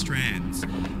two strands,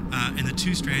 and the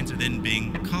two strands are then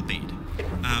being copied.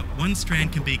 One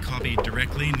strand can be copied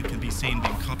directly, and it can be seen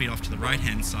being copied off to the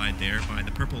right-hand side there by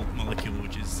the purple molecule,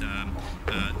 which is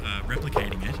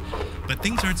replicating it. But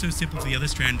things aren't so simple for the other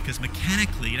strand, because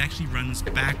mechanically it actually runs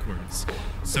backwards.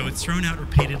 So it's thrown out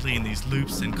repeatedly in these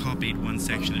loops and copied one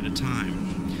section at a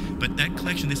time. But that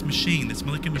collection, this machine, this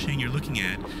molecular machine you're looking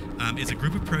at, is a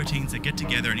group of proteins that get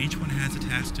together, and each one has a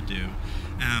task to do.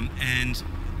 And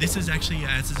this is actually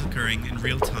as is occurring in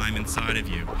real time inside of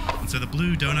you. And so the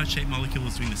blue donut-shaped molecule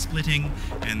is doing the splitting,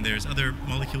 and there's other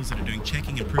molecules that are doing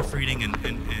checking and proofreading and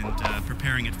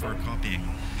preparing it for copying.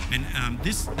 And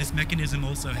this mechanism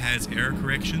also has error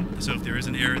correction. So if there is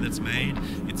an error that's made,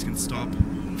 it can stop,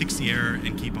 fix the error,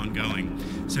 and keep on going.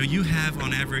 So you have,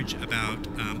 on average, about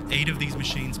 8 of these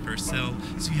machines per cell.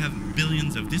 So you have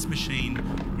billions of this machine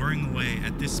whirring away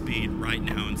at this speed right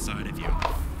now inside of you.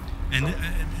 And it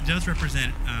does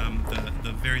represent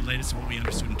the very latest of what we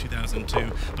understood in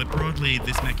 2002, but broadly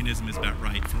this mechanism is about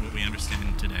right for what we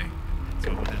understand today.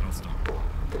 So with that I'll stop.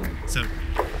 So,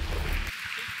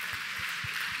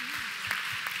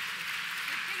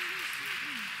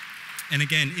 and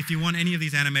again, if you want any of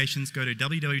these animations, go to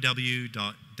www.wehi,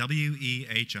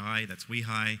 that's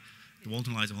WeHi, the Walter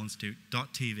and Eliza Hall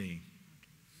Institute.tv.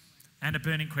 And a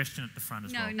burning question at the front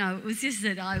as well. No, it was just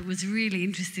that I was really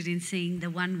interested in seeing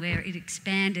the one where it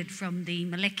expanded from the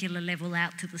molecular level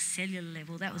out to the cellular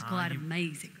level. That was quite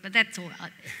amazing. But that's all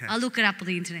right. I'll look it up on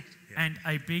the internet. And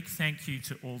a big thank you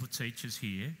to all the teachers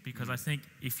here, because I think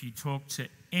if you talk to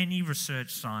any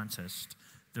research scientist,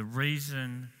 the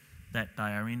reason that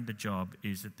they are in the job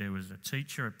is that there was a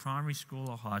teacher at primary school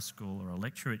or high school or a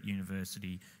lecturer at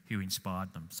university who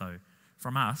inspired them. So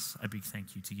from us, a big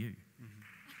thank you to you.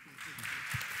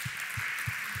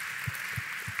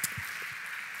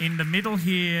 In the middle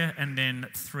here, and then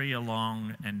 3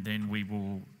 along, and then we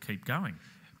will keep going.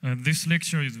 This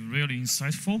lecture is really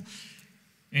insightful,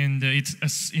 and it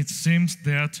seems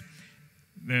that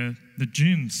the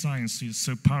gene science is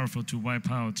so powerful to wipe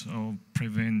out or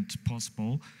prevent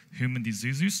possible human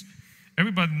diseases.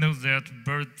 Everybody knows that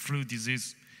bird flu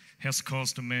disease has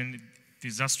caused many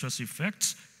disastrous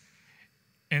effects,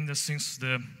 and since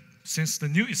the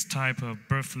newest type of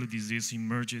bird flu disease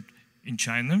emerged in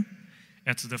China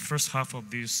at the first half of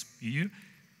this year,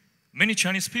 many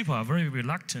Chinese people are very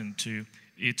reluctant to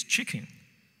eat chicken.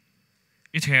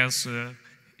 It has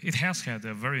had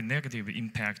a very negative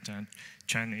impact on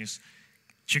Chinese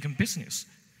chicken business.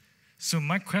 So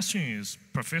my question is,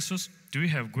 professors, do you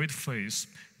have great faith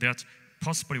that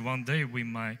possibly one day we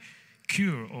might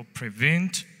cure or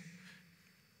prevent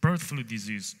bird flu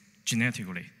disease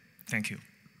genetically? Thank you.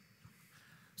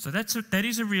 So that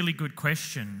is a really good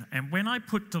question. And when I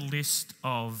put the list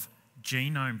of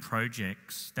genome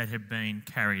projects that have been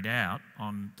carried out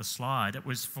on the slide, it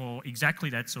was for exactly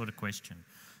that sort of question.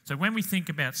 So when we think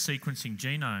about sequencing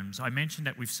genomes, I mentioned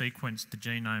that we've sequenced the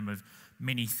genome of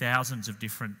many thousands of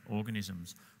different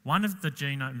organisms. One of the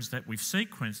genomes that we've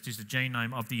sequenced is the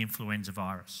genome of the influenza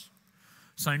virus.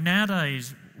 So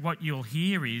nowadays, what you'll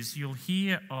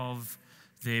hear of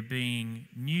there being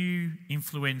new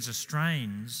influenza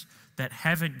strains that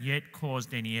haven't yet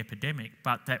caused any epidemic,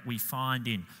 but that we find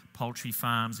in poultry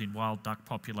farms, in wild duck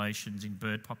populations, in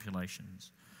bird populations.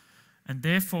 And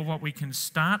therefore, what we can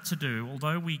start to do,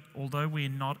 although we're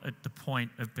not at the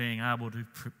point of being able to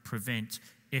prevent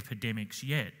epidemics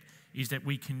yet, is that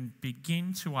we can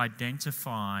begin to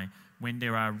identify when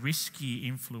there are risky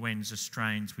influenza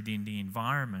strains within the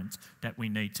environment that we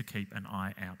need to keep an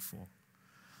eye out for.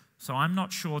 So I'm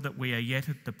not sure that we are yet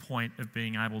at the point of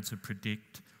being able to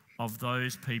predict of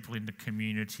those people in the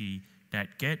community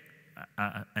that get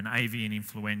an avian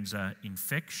influenza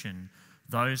infection,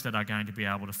 those that are going to be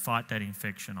able to fight that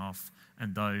infection off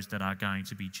and those that are going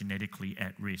to be genetically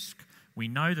at risk. We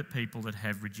know that people that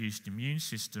have reduced immune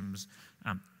systems,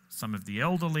 some of the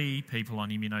elderly, people on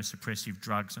immunosuppressive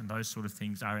drugs and those sort of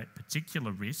things are at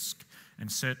particular risk,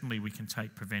 and certainly we can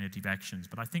take preventative actions.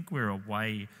 But I think we're a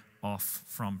way off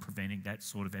from preventing that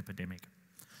sort of epidemic.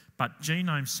 But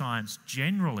genome science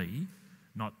generally,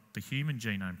 not the Human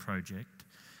Genome Project,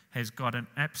 has got an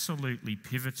absolutely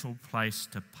pivotal place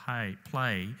to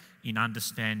play in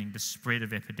understanding the spread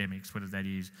of epidemics, whether that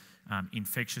is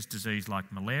infectious disease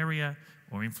like malaria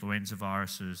or influenza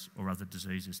viruses or other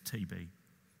diseases, TB.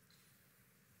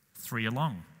 3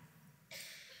 along.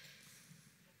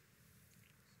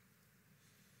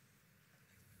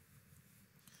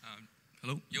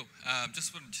 Hello. Yo,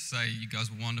 just wanted to say you guys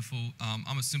were wonderful.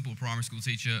 I'm a simple primary school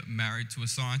teacher married to a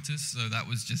scientist, so that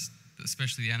was just,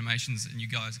 especially the animations, and you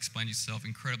guys explained yourself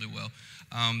incredibly well.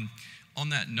 On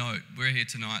that note, we're here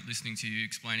tonight listening to you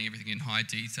explaining everything in high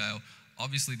detail.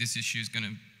 Obviously, this issue is going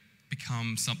to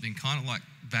become something kind of like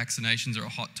vaccinations are a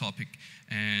hot topic,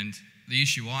 and the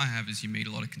issue I have is you meet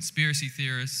a lot of conspiracy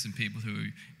theorists and people who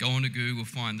go onto Google,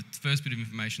 find the first bit of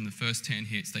information, the first 10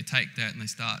 hits, they take that and they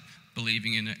start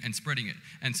believing in it and spreading it.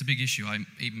 And it's a big issue. I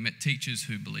even met teachers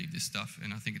who believe this stuff,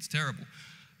 and I think it's terrible.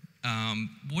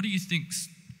 What do you think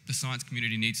the science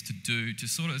community needs to do to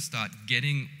sort of start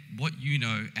getting what you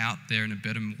know out there in a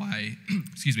better way,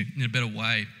 excuse me, in a better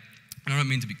way? And I don't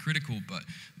mean to be critical, but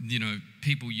you know,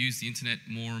 people use the internet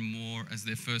more and more as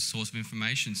their first source of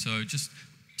information. So just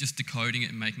decoding it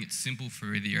and making it simple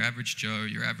for either your average Joe,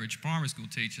 your average primary school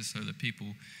teacher, so that people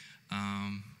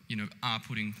you know, are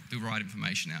putting the right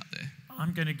information out there.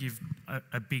 I'm going to give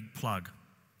a big plug.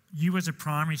 You as a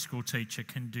primary school teacher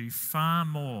can do far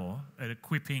more at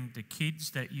equipping the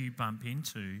kids that you bump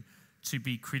into to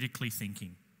be critically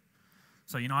thinking.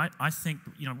 So, you know, I think,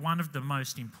 you know, one of the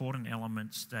most important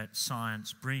elements that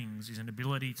science brings is an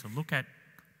ability to look at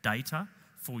data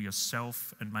for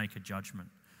yourself and make a judgment.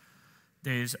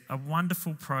 There's a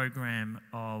wonderful program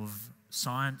of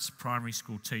science primary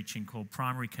school teaching called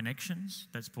Primary Connections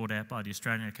that's brought out by the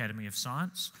Australian Academy of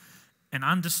Science, and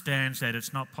understands that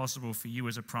it's not possible for you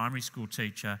as a primary school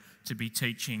teacher to be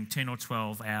teaching 10 or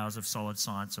 12 hours of solid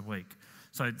science a week.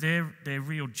 So their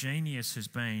real genius has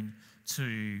been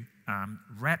to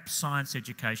wrap science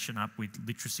education up with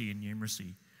literacy and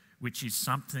numeracy, which is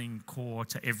something core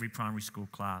to every primary school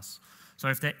class. So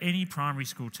if there are any primary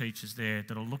school teachers there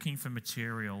that are looking for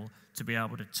material to be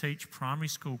able to teach primary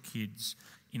school kids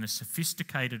in a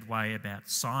sophisticated way about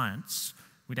science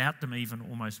without them even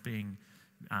almost being,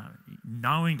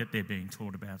 knowing that they're being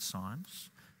taught about science,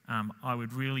 I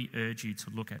would really urge you to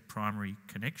look at Primary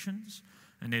Connections.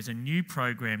 And there's a new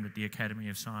program that the Academy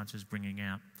of Science is bringing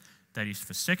out that is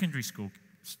for secondary school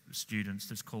students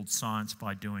that's called Science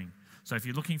by Doing. So if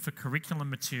you're looking for curriculum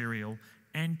material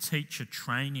and teacher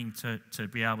training to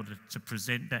be able to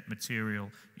present that material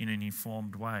in an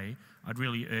informed way, I'd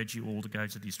really urge you all to go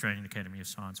to the Australian Academy of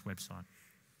Science website.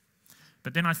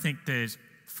 But then I think there's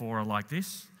fora like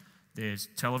this, there's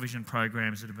television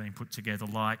programs that have been put together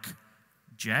like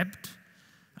Jabbed,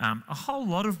 a whole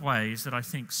lot of ways that I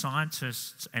think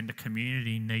scientists and the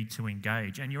community need to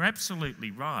engage. And you're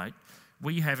absolutely right,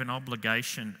 we have an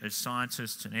obligation as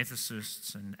scientists and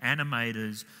ethicists and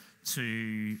animators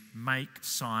to make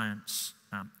science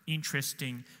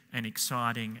interesting and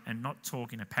exciting and not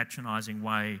talk in a patronising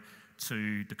way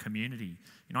to the community.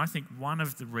 You know, I think one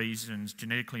of the reasons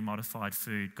genetically modified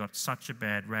food got such a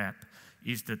bad rap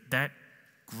is that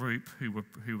group who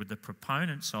were the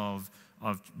proponents of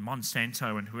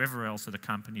Monsanto and whoever else are the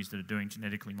companies that are doing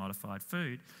genetically modified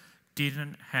food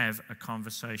didn't have a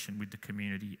conversation with the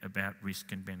community about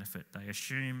risk and benefit. They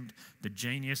assumed the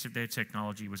genius of their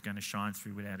technology was going to shine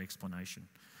through without explanation.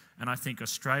 And I think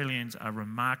Australians are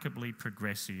remarkably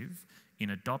progressive in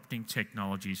adopting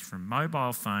technologies from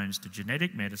mobile phones to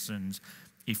genetic medicines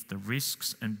if the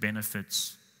risks and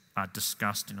benefits are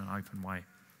discussed in an open way.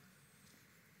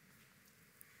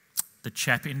 The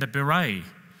chap in the beret.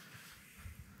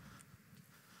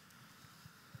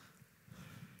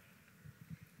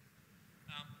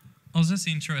 I was just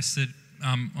interested,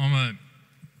 I'm a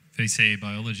VCE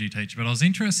biology teacher, but I was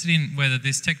interested in whether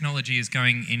this technology is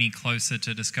going any closer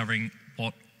to discovering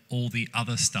what all the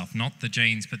other stuff, not the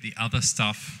genes, but the other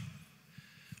stuff,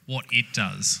 what it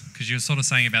does. Because you're sort of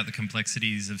saying about the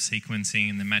complexities of sequencing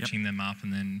and then matching them up,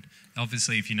 and then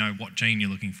obviously if you know what gene you're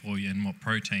looking for and what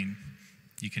protein,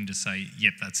 you can just say,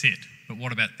 yep, that's it. But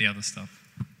what about the other stuff?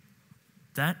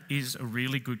 That is a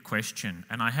really good question.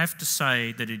 And I have to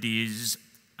say that it is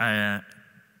an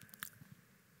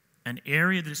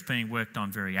area that's being worked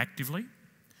on very actively.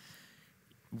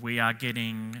 We are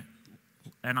getting,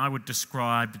 and I would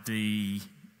describe the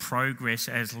progress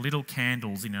as little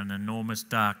candles in an enormous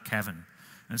dark cavern.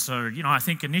 And so, you know, I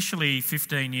think initially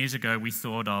 15 years ago we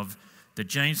thought of the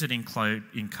genes that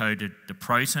encoded the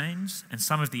proteins and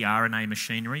some of the RNA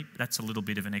machinery, that's a little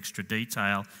bit of an extra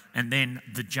detail, and then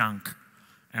the junk.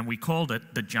 And we called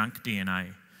it the junk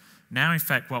DNA. Now, in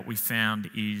fact, what we found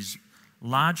is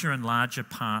larger and larger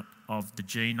part of the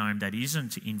genome that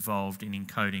isn't involved in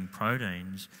encoding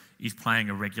proteins is playing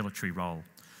a regulatory role.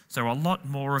 So a lot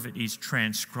more of it is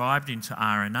transcribed into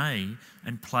RNA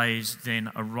and plays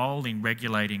then a role in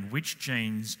regulating which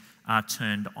genes are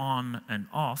turned on and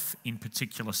off in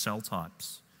particular cell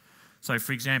types. So,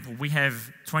 for example, we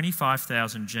have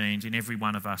 25,000 genes in every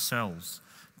one of our cells,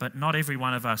 but not every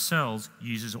one of our cells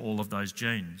uses all of those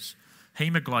genes.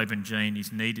 Hemoglobin gene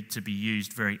is needed to be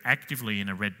used very actively in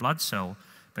a red blood cell,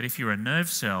 but if you're a nerve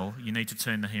cell, you need to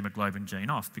turn the hemoglobin gene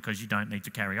off because you don't need to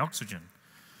carry oxygen.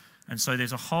 And so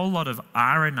there's a whole lot of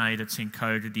RNA that's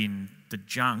encoded in the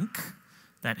junk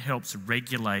that helps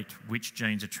regulate which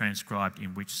genes are transcribed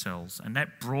in which cells. And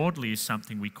that broadly is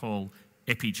something we call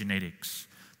epigenetics,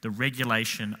 the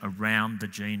regulation around the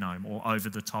genome or over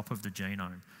the top of the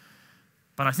genome.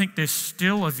 But I think there's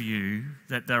still a view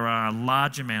that there are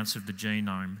large amounts of the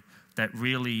genome that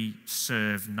really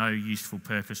serve no useful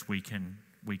purpose we can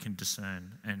discern,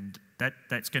 and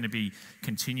that's going to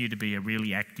continue to be a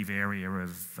really active area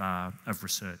of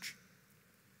research.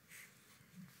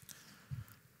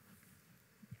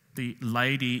 The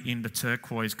lady in the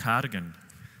turquoise cardigan.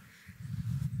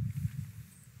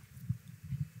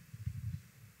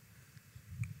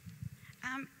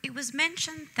 It was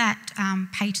mentioned that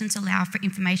patents allow for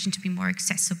information to be more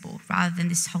accessible rather than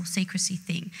this whole secrecy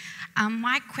thing.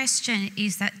 My question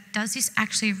is that does this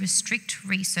actually restrict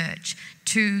research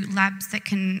to labs that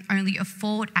can only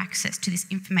afford access to this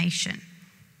information?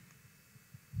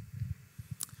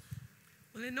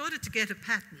 Well, in order to get a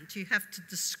patent, you have to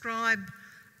describe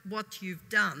what you've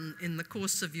done in the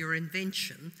course of your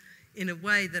invention in a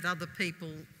way that other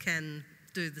people can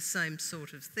do the same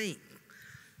sort of thing.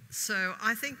 So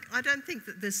I don't think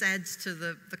that this adds to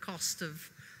the cost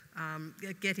of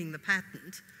getting the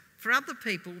patent. For other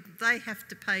people, they have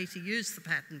to pay to use the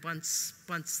patent once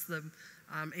the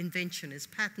invention is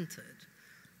patented.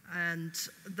 And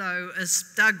though, as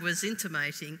Doug was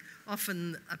intimating,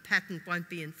 often a patent won't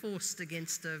be enforced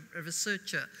against a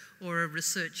researcher or a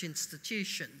research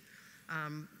institution,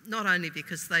 not only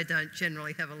because they don't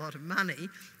generally have a lot of money,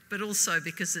 but also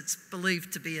because it's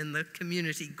believed to be in the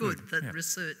community good that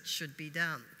research should be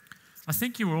done. I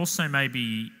think you were also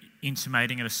maybe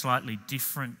intimating at a slightly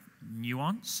different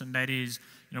nuance, and that is,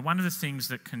 you know, one of the things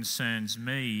that concerns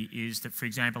me is that, for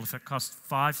example, if it costs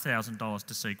 $5,000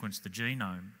 to sequence the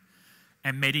genome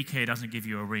and Medicare doesn't give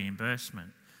you a reimbursement,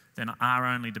 then are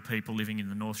only the people living in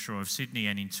the North Shore of Sydney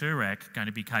and in Toorak going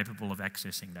to be capable of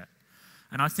accessing that?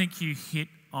 And I think you hit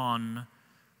on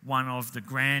one of the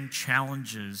grand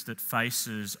challenges that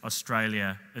faces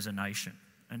Australia as a nation,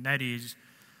 and that is,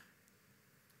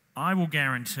 I will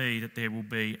guarantee that there will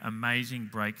be amazing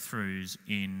breakthroughs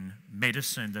in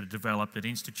medicine that are developed at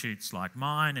institutes like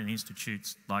mine and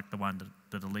institutes like the one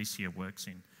that Alicia works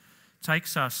in. It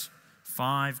takes us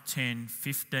 5, 10,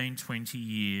 15, 20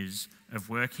 years of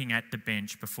working at the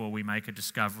bench before we make a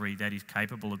discovery that is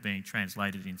capable of being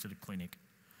translated into the clinic.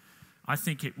 I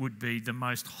think it would be the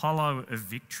most hollow of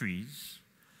victories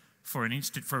for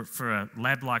a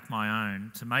lab like my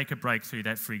own to make a breakthrough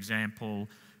that, for example,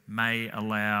 may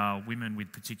allow women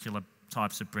with particular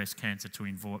types of breast cancer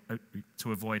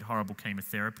to avoid horrible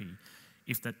chemotherapy,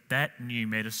 if that new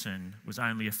medicine was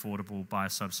only affordable by a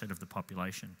subset of the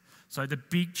population. So the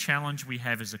big challenge we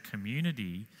have as a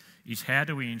community is how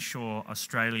do we ensure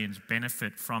Australians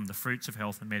benefit from the fruits of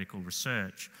health and medical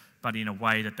research, but in a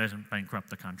way that doesn't bankrupt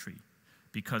the country.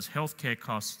 Because healthcare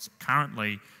costs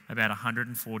currently about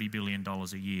 $140 billion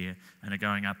a year and are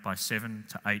going up by 7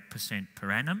 to 8%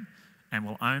 per annum, and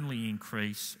will only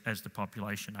increase as the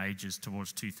population ages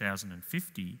towards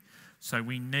 2050. So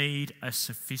we need a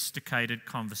sophisticated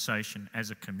conversation as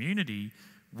a community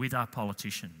with our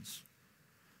politicians.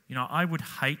 You know, I would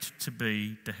hate to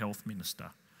be the health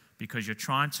minister because you're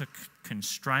trying to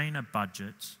constrain a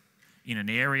budget in an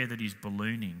area that is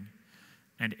ballooning,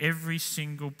 and every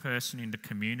single person in the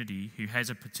community who has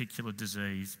a particular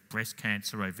disease, breast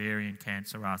cancer, ovarian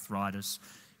cancer, arthritis,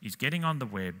 is getting on the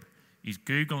web, is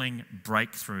Googling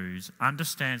breakthroughs,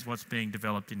 understands what's being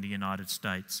developed in the United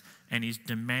States, and is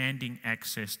demanding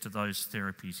access to those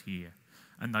therapies here.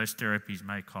 And those therapies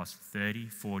may cost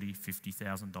 $30,000, $40,000,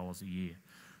 $50,000 a year.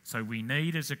 So we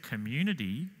need, as a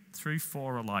community, through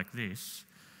fora like this,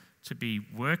 to be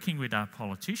working with our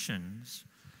politicians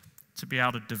to be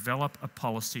able to develop a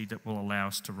policy that will allow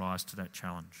us to rise to that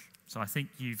challenge. So I think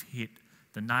you've hit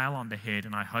the nail on the head,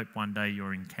 and I hope one day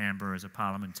you're in Canberra as a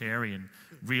parliamentarian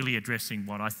really addressing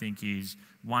what I think is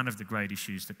one of the great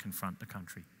issues that confront the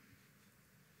country.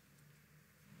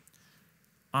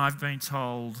 I've been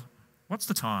told, what's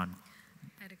the time?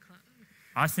 8 o'clock.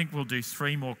 I think we'll do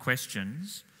 3 more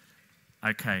questions.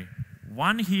 Okay,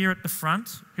 one here at the front.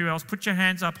 Who else? Put your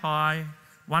hands up high.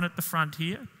 One at the front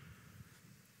here.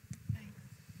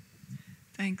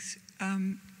 Thanks.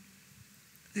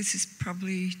 This is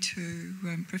probably to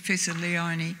Professor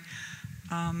Leone,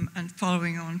 and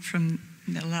following on from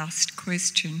the last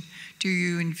question, do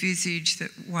you envisage that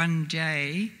one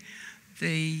day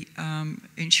the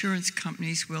insurance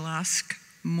companies will ask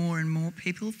more and more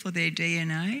people for their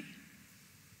DNA?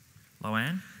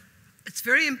 Loanne? It's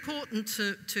very important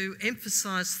to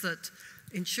emphasise that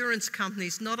insurance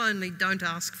companies not only don't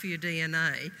ask for your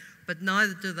DNA, but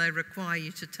neither do they require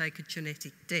you to take a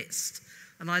genetic test.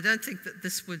 And I don't think that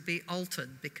this would be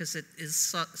altered because it is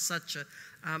such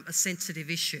a sensitive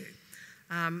issue.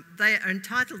 They are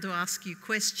entitled to ask you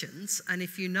questions, and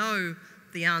if you know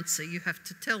the answer, you have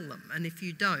to tell them. And if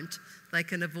you don't, they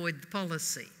can avoid the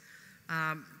policy.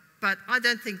 But I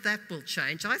don't think that will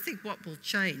change. I think what will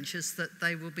change is that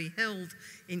they will be held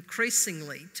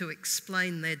increasingly to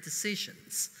explain their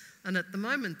decisions. And at the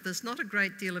moment, there's not a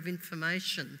great deal of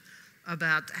information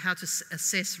about how to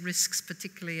assess risks,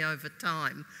 particularly over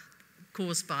time,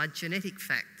 caused by genetic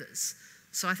factors.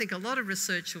 So I think a lot of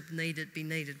research will be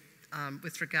needed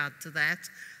with regard to that.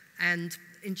 And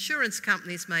insurance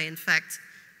companies may, in fact,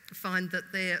 find that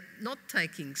they're not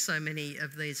taking so many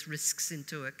of these risks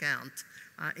into account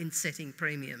in setting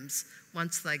premiums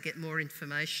once they get more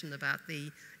information about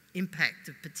the impact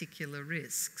of particular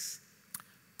risks.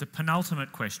 The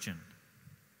penultimate question,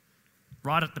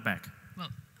 right at the back. Well,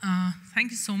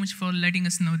 thank you so much for letting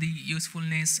us know the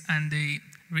usefulness and the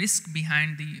risk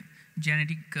behind the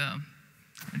genetic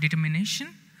determination.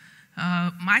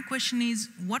 My question is,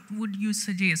 what would you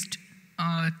suggest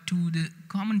to the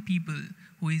common people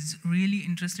who is really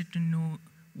interested to know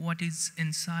what is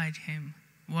inside him?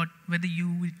 Whether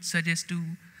you would suggest to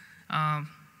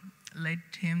let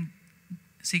him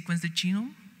sequence the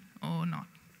genome or not?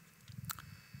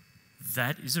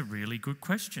 That is a really good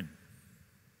question.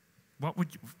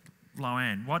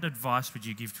 Loanne, what advice would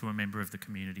you give to a member of the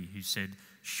community who said,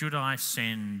 should I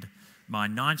send my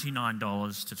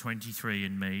 $99 to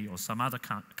 23andMe or some other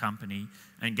company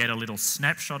and get a little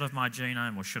snapshot of my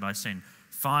genome, or should I send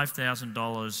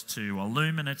 $5,000 to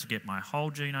Illumina to get my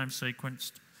whole genome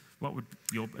sequenced? What would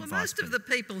your advice be? Well, most of the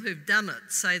people who've done it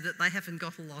say that they haven't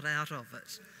got a lot out of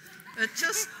it. It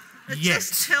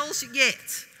just tells you,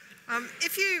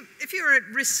 If you're at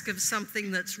risk of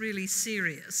something that's really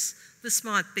serious, this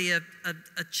might be a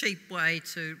cheap way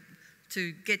to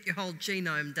get your whole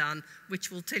genome done,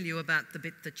 which will tell you about the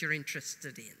bit that you're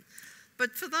interested in.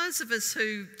 But for those of us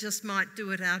who just might do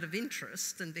it out of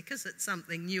interest, and because it's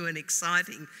something new and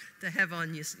exciting to have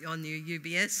on your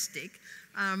UBS stick,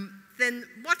 then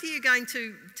what are you going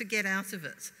to get out of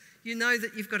it? You know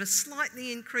that you've got a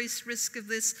slightly increased risk of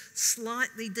this,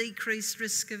 slightly decreased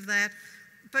risk of that,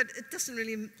 but it doesn't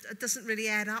really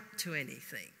add up to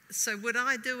anything. So would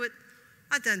I do it?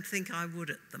 I don't think I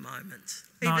would at the moment,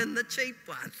 even the cheap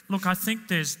one. Look, I think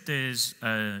there's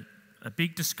a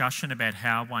big discussion about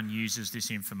how one uses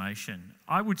this information.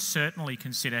 I would certainly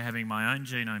consider having my own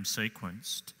genome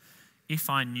sequenced if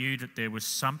I knew that there was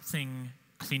something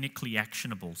clinically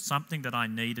actionable, something that I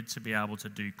needed to be able to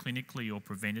do clinically or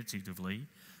preventatively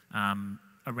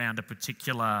around a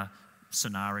particular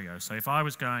scenario. So if I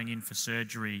was going in for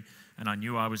surgery and I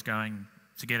knew I was going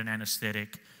to get an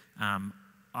anaesthetic, I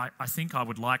think I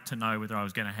would like to know whether I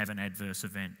was going to have an adverse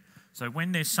event. So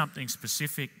when there's something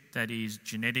specific that is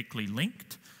genetically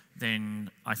linked,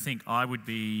 then I think I would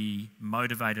be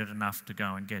motivated enough to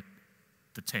go and get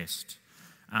the test.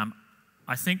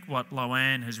 I think what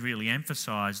Loanne has really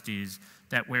emphasised is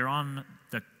that we're on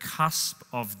the cusp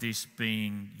of this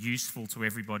being useful to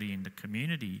everybody in the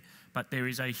community, but there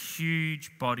is a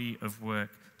huge body of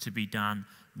work to be done,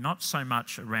 not so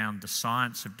much around the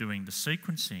science of doing the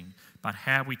sequencing, but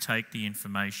how we take the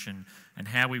information and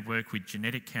how we work with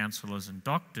genetic counsellors and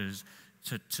doctors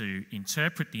to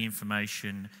interpret the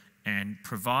information and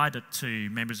provide it to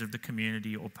members of the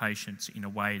community or patients in a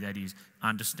way that is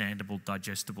understandable,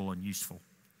 digestible and useful.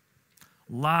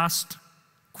 Last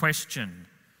question.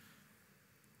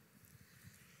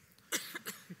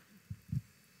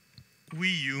 We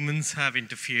humans have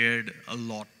interfered a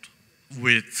lot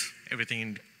with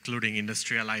everything, including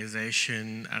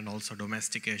industrialization and also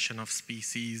domestication of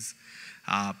species,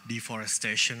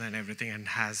 deforestation and everything, and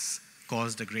has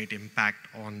caused a great impact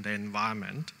on the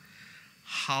environment.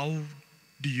 How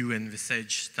do you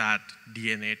envisage that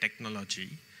DNA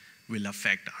technology will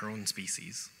affect our own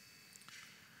species?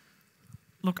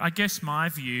 Look, I guess my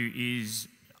view is,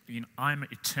 I'm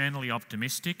eternally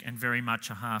optimistic and very much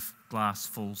a half glass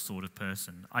full sort of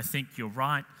person. I think you're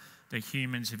right that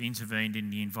humans have intervened in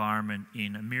the environment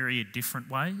in a myriad different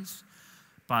ways,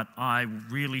 but I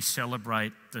really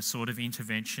celebrate the sort of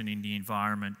intervention in the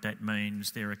environment that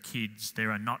means there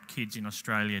are not kids in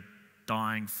Australia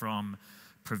dying from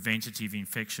preventative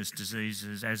infectious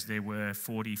diseases as there were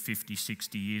 40, 50,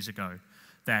 60 years ago.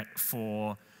 That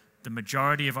for the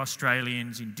majority of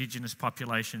Australians, Indigenous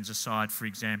populations aside, for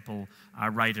example, our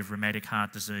rate of rheumatic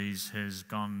heart disease has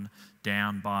gone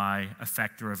down by a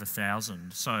factor of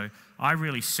 1,000. So I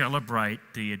really celebrate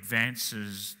the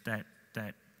advances that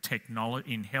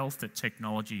in health that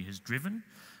technology has driven,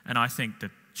 and I think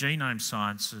that genome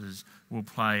sciences will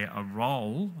play a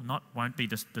role, won't be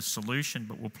the solution,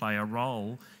 but will play a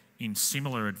role in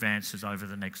similar advances over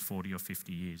the next 40 or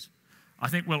 50 years. I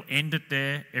think we'll end it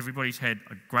there. Everybody's had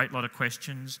a great lot of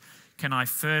questions. Can I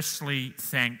firstly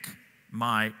thank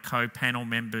my co-panel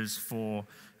members for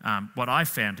what I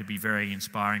found to be very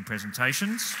inspiring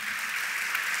presentations.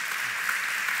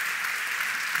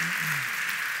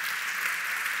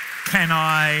 Can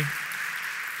I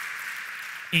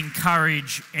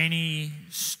encourage any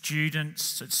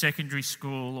students at secondary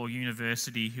school or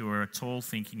university who are at all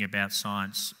thinking about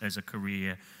science as a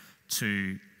career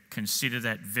to consider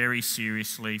that very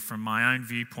seriously? From my own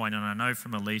viewpoint, and I know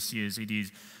from Alicia's, it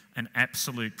is an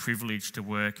absolute privilege to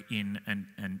work in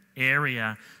an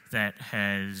area that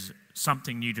has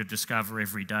something new to discover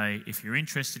every day. If you're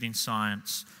interested in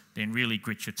science, then really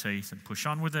grit your teeth and push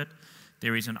on with it.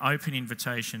 There is an open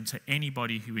invitation to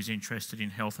anybody who is interested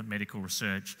in health and medical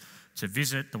research to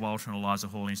visit the Walter and Eliza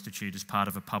Hall Institute as part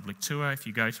of a public tour. If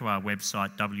you go to our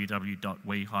website,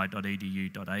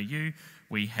 www.wehi.edu.au,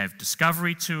 we have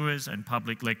discovery tours and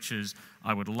public lectures.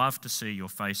 I would love to see your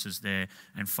faces there.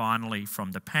 And finally,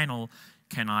 from the panel,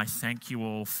 can I thank you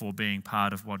all for being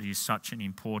part of what is such an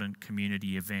important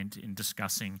community event in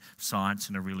discussing science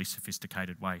in a really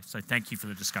sophisticated way. So thank you for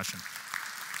the discussion.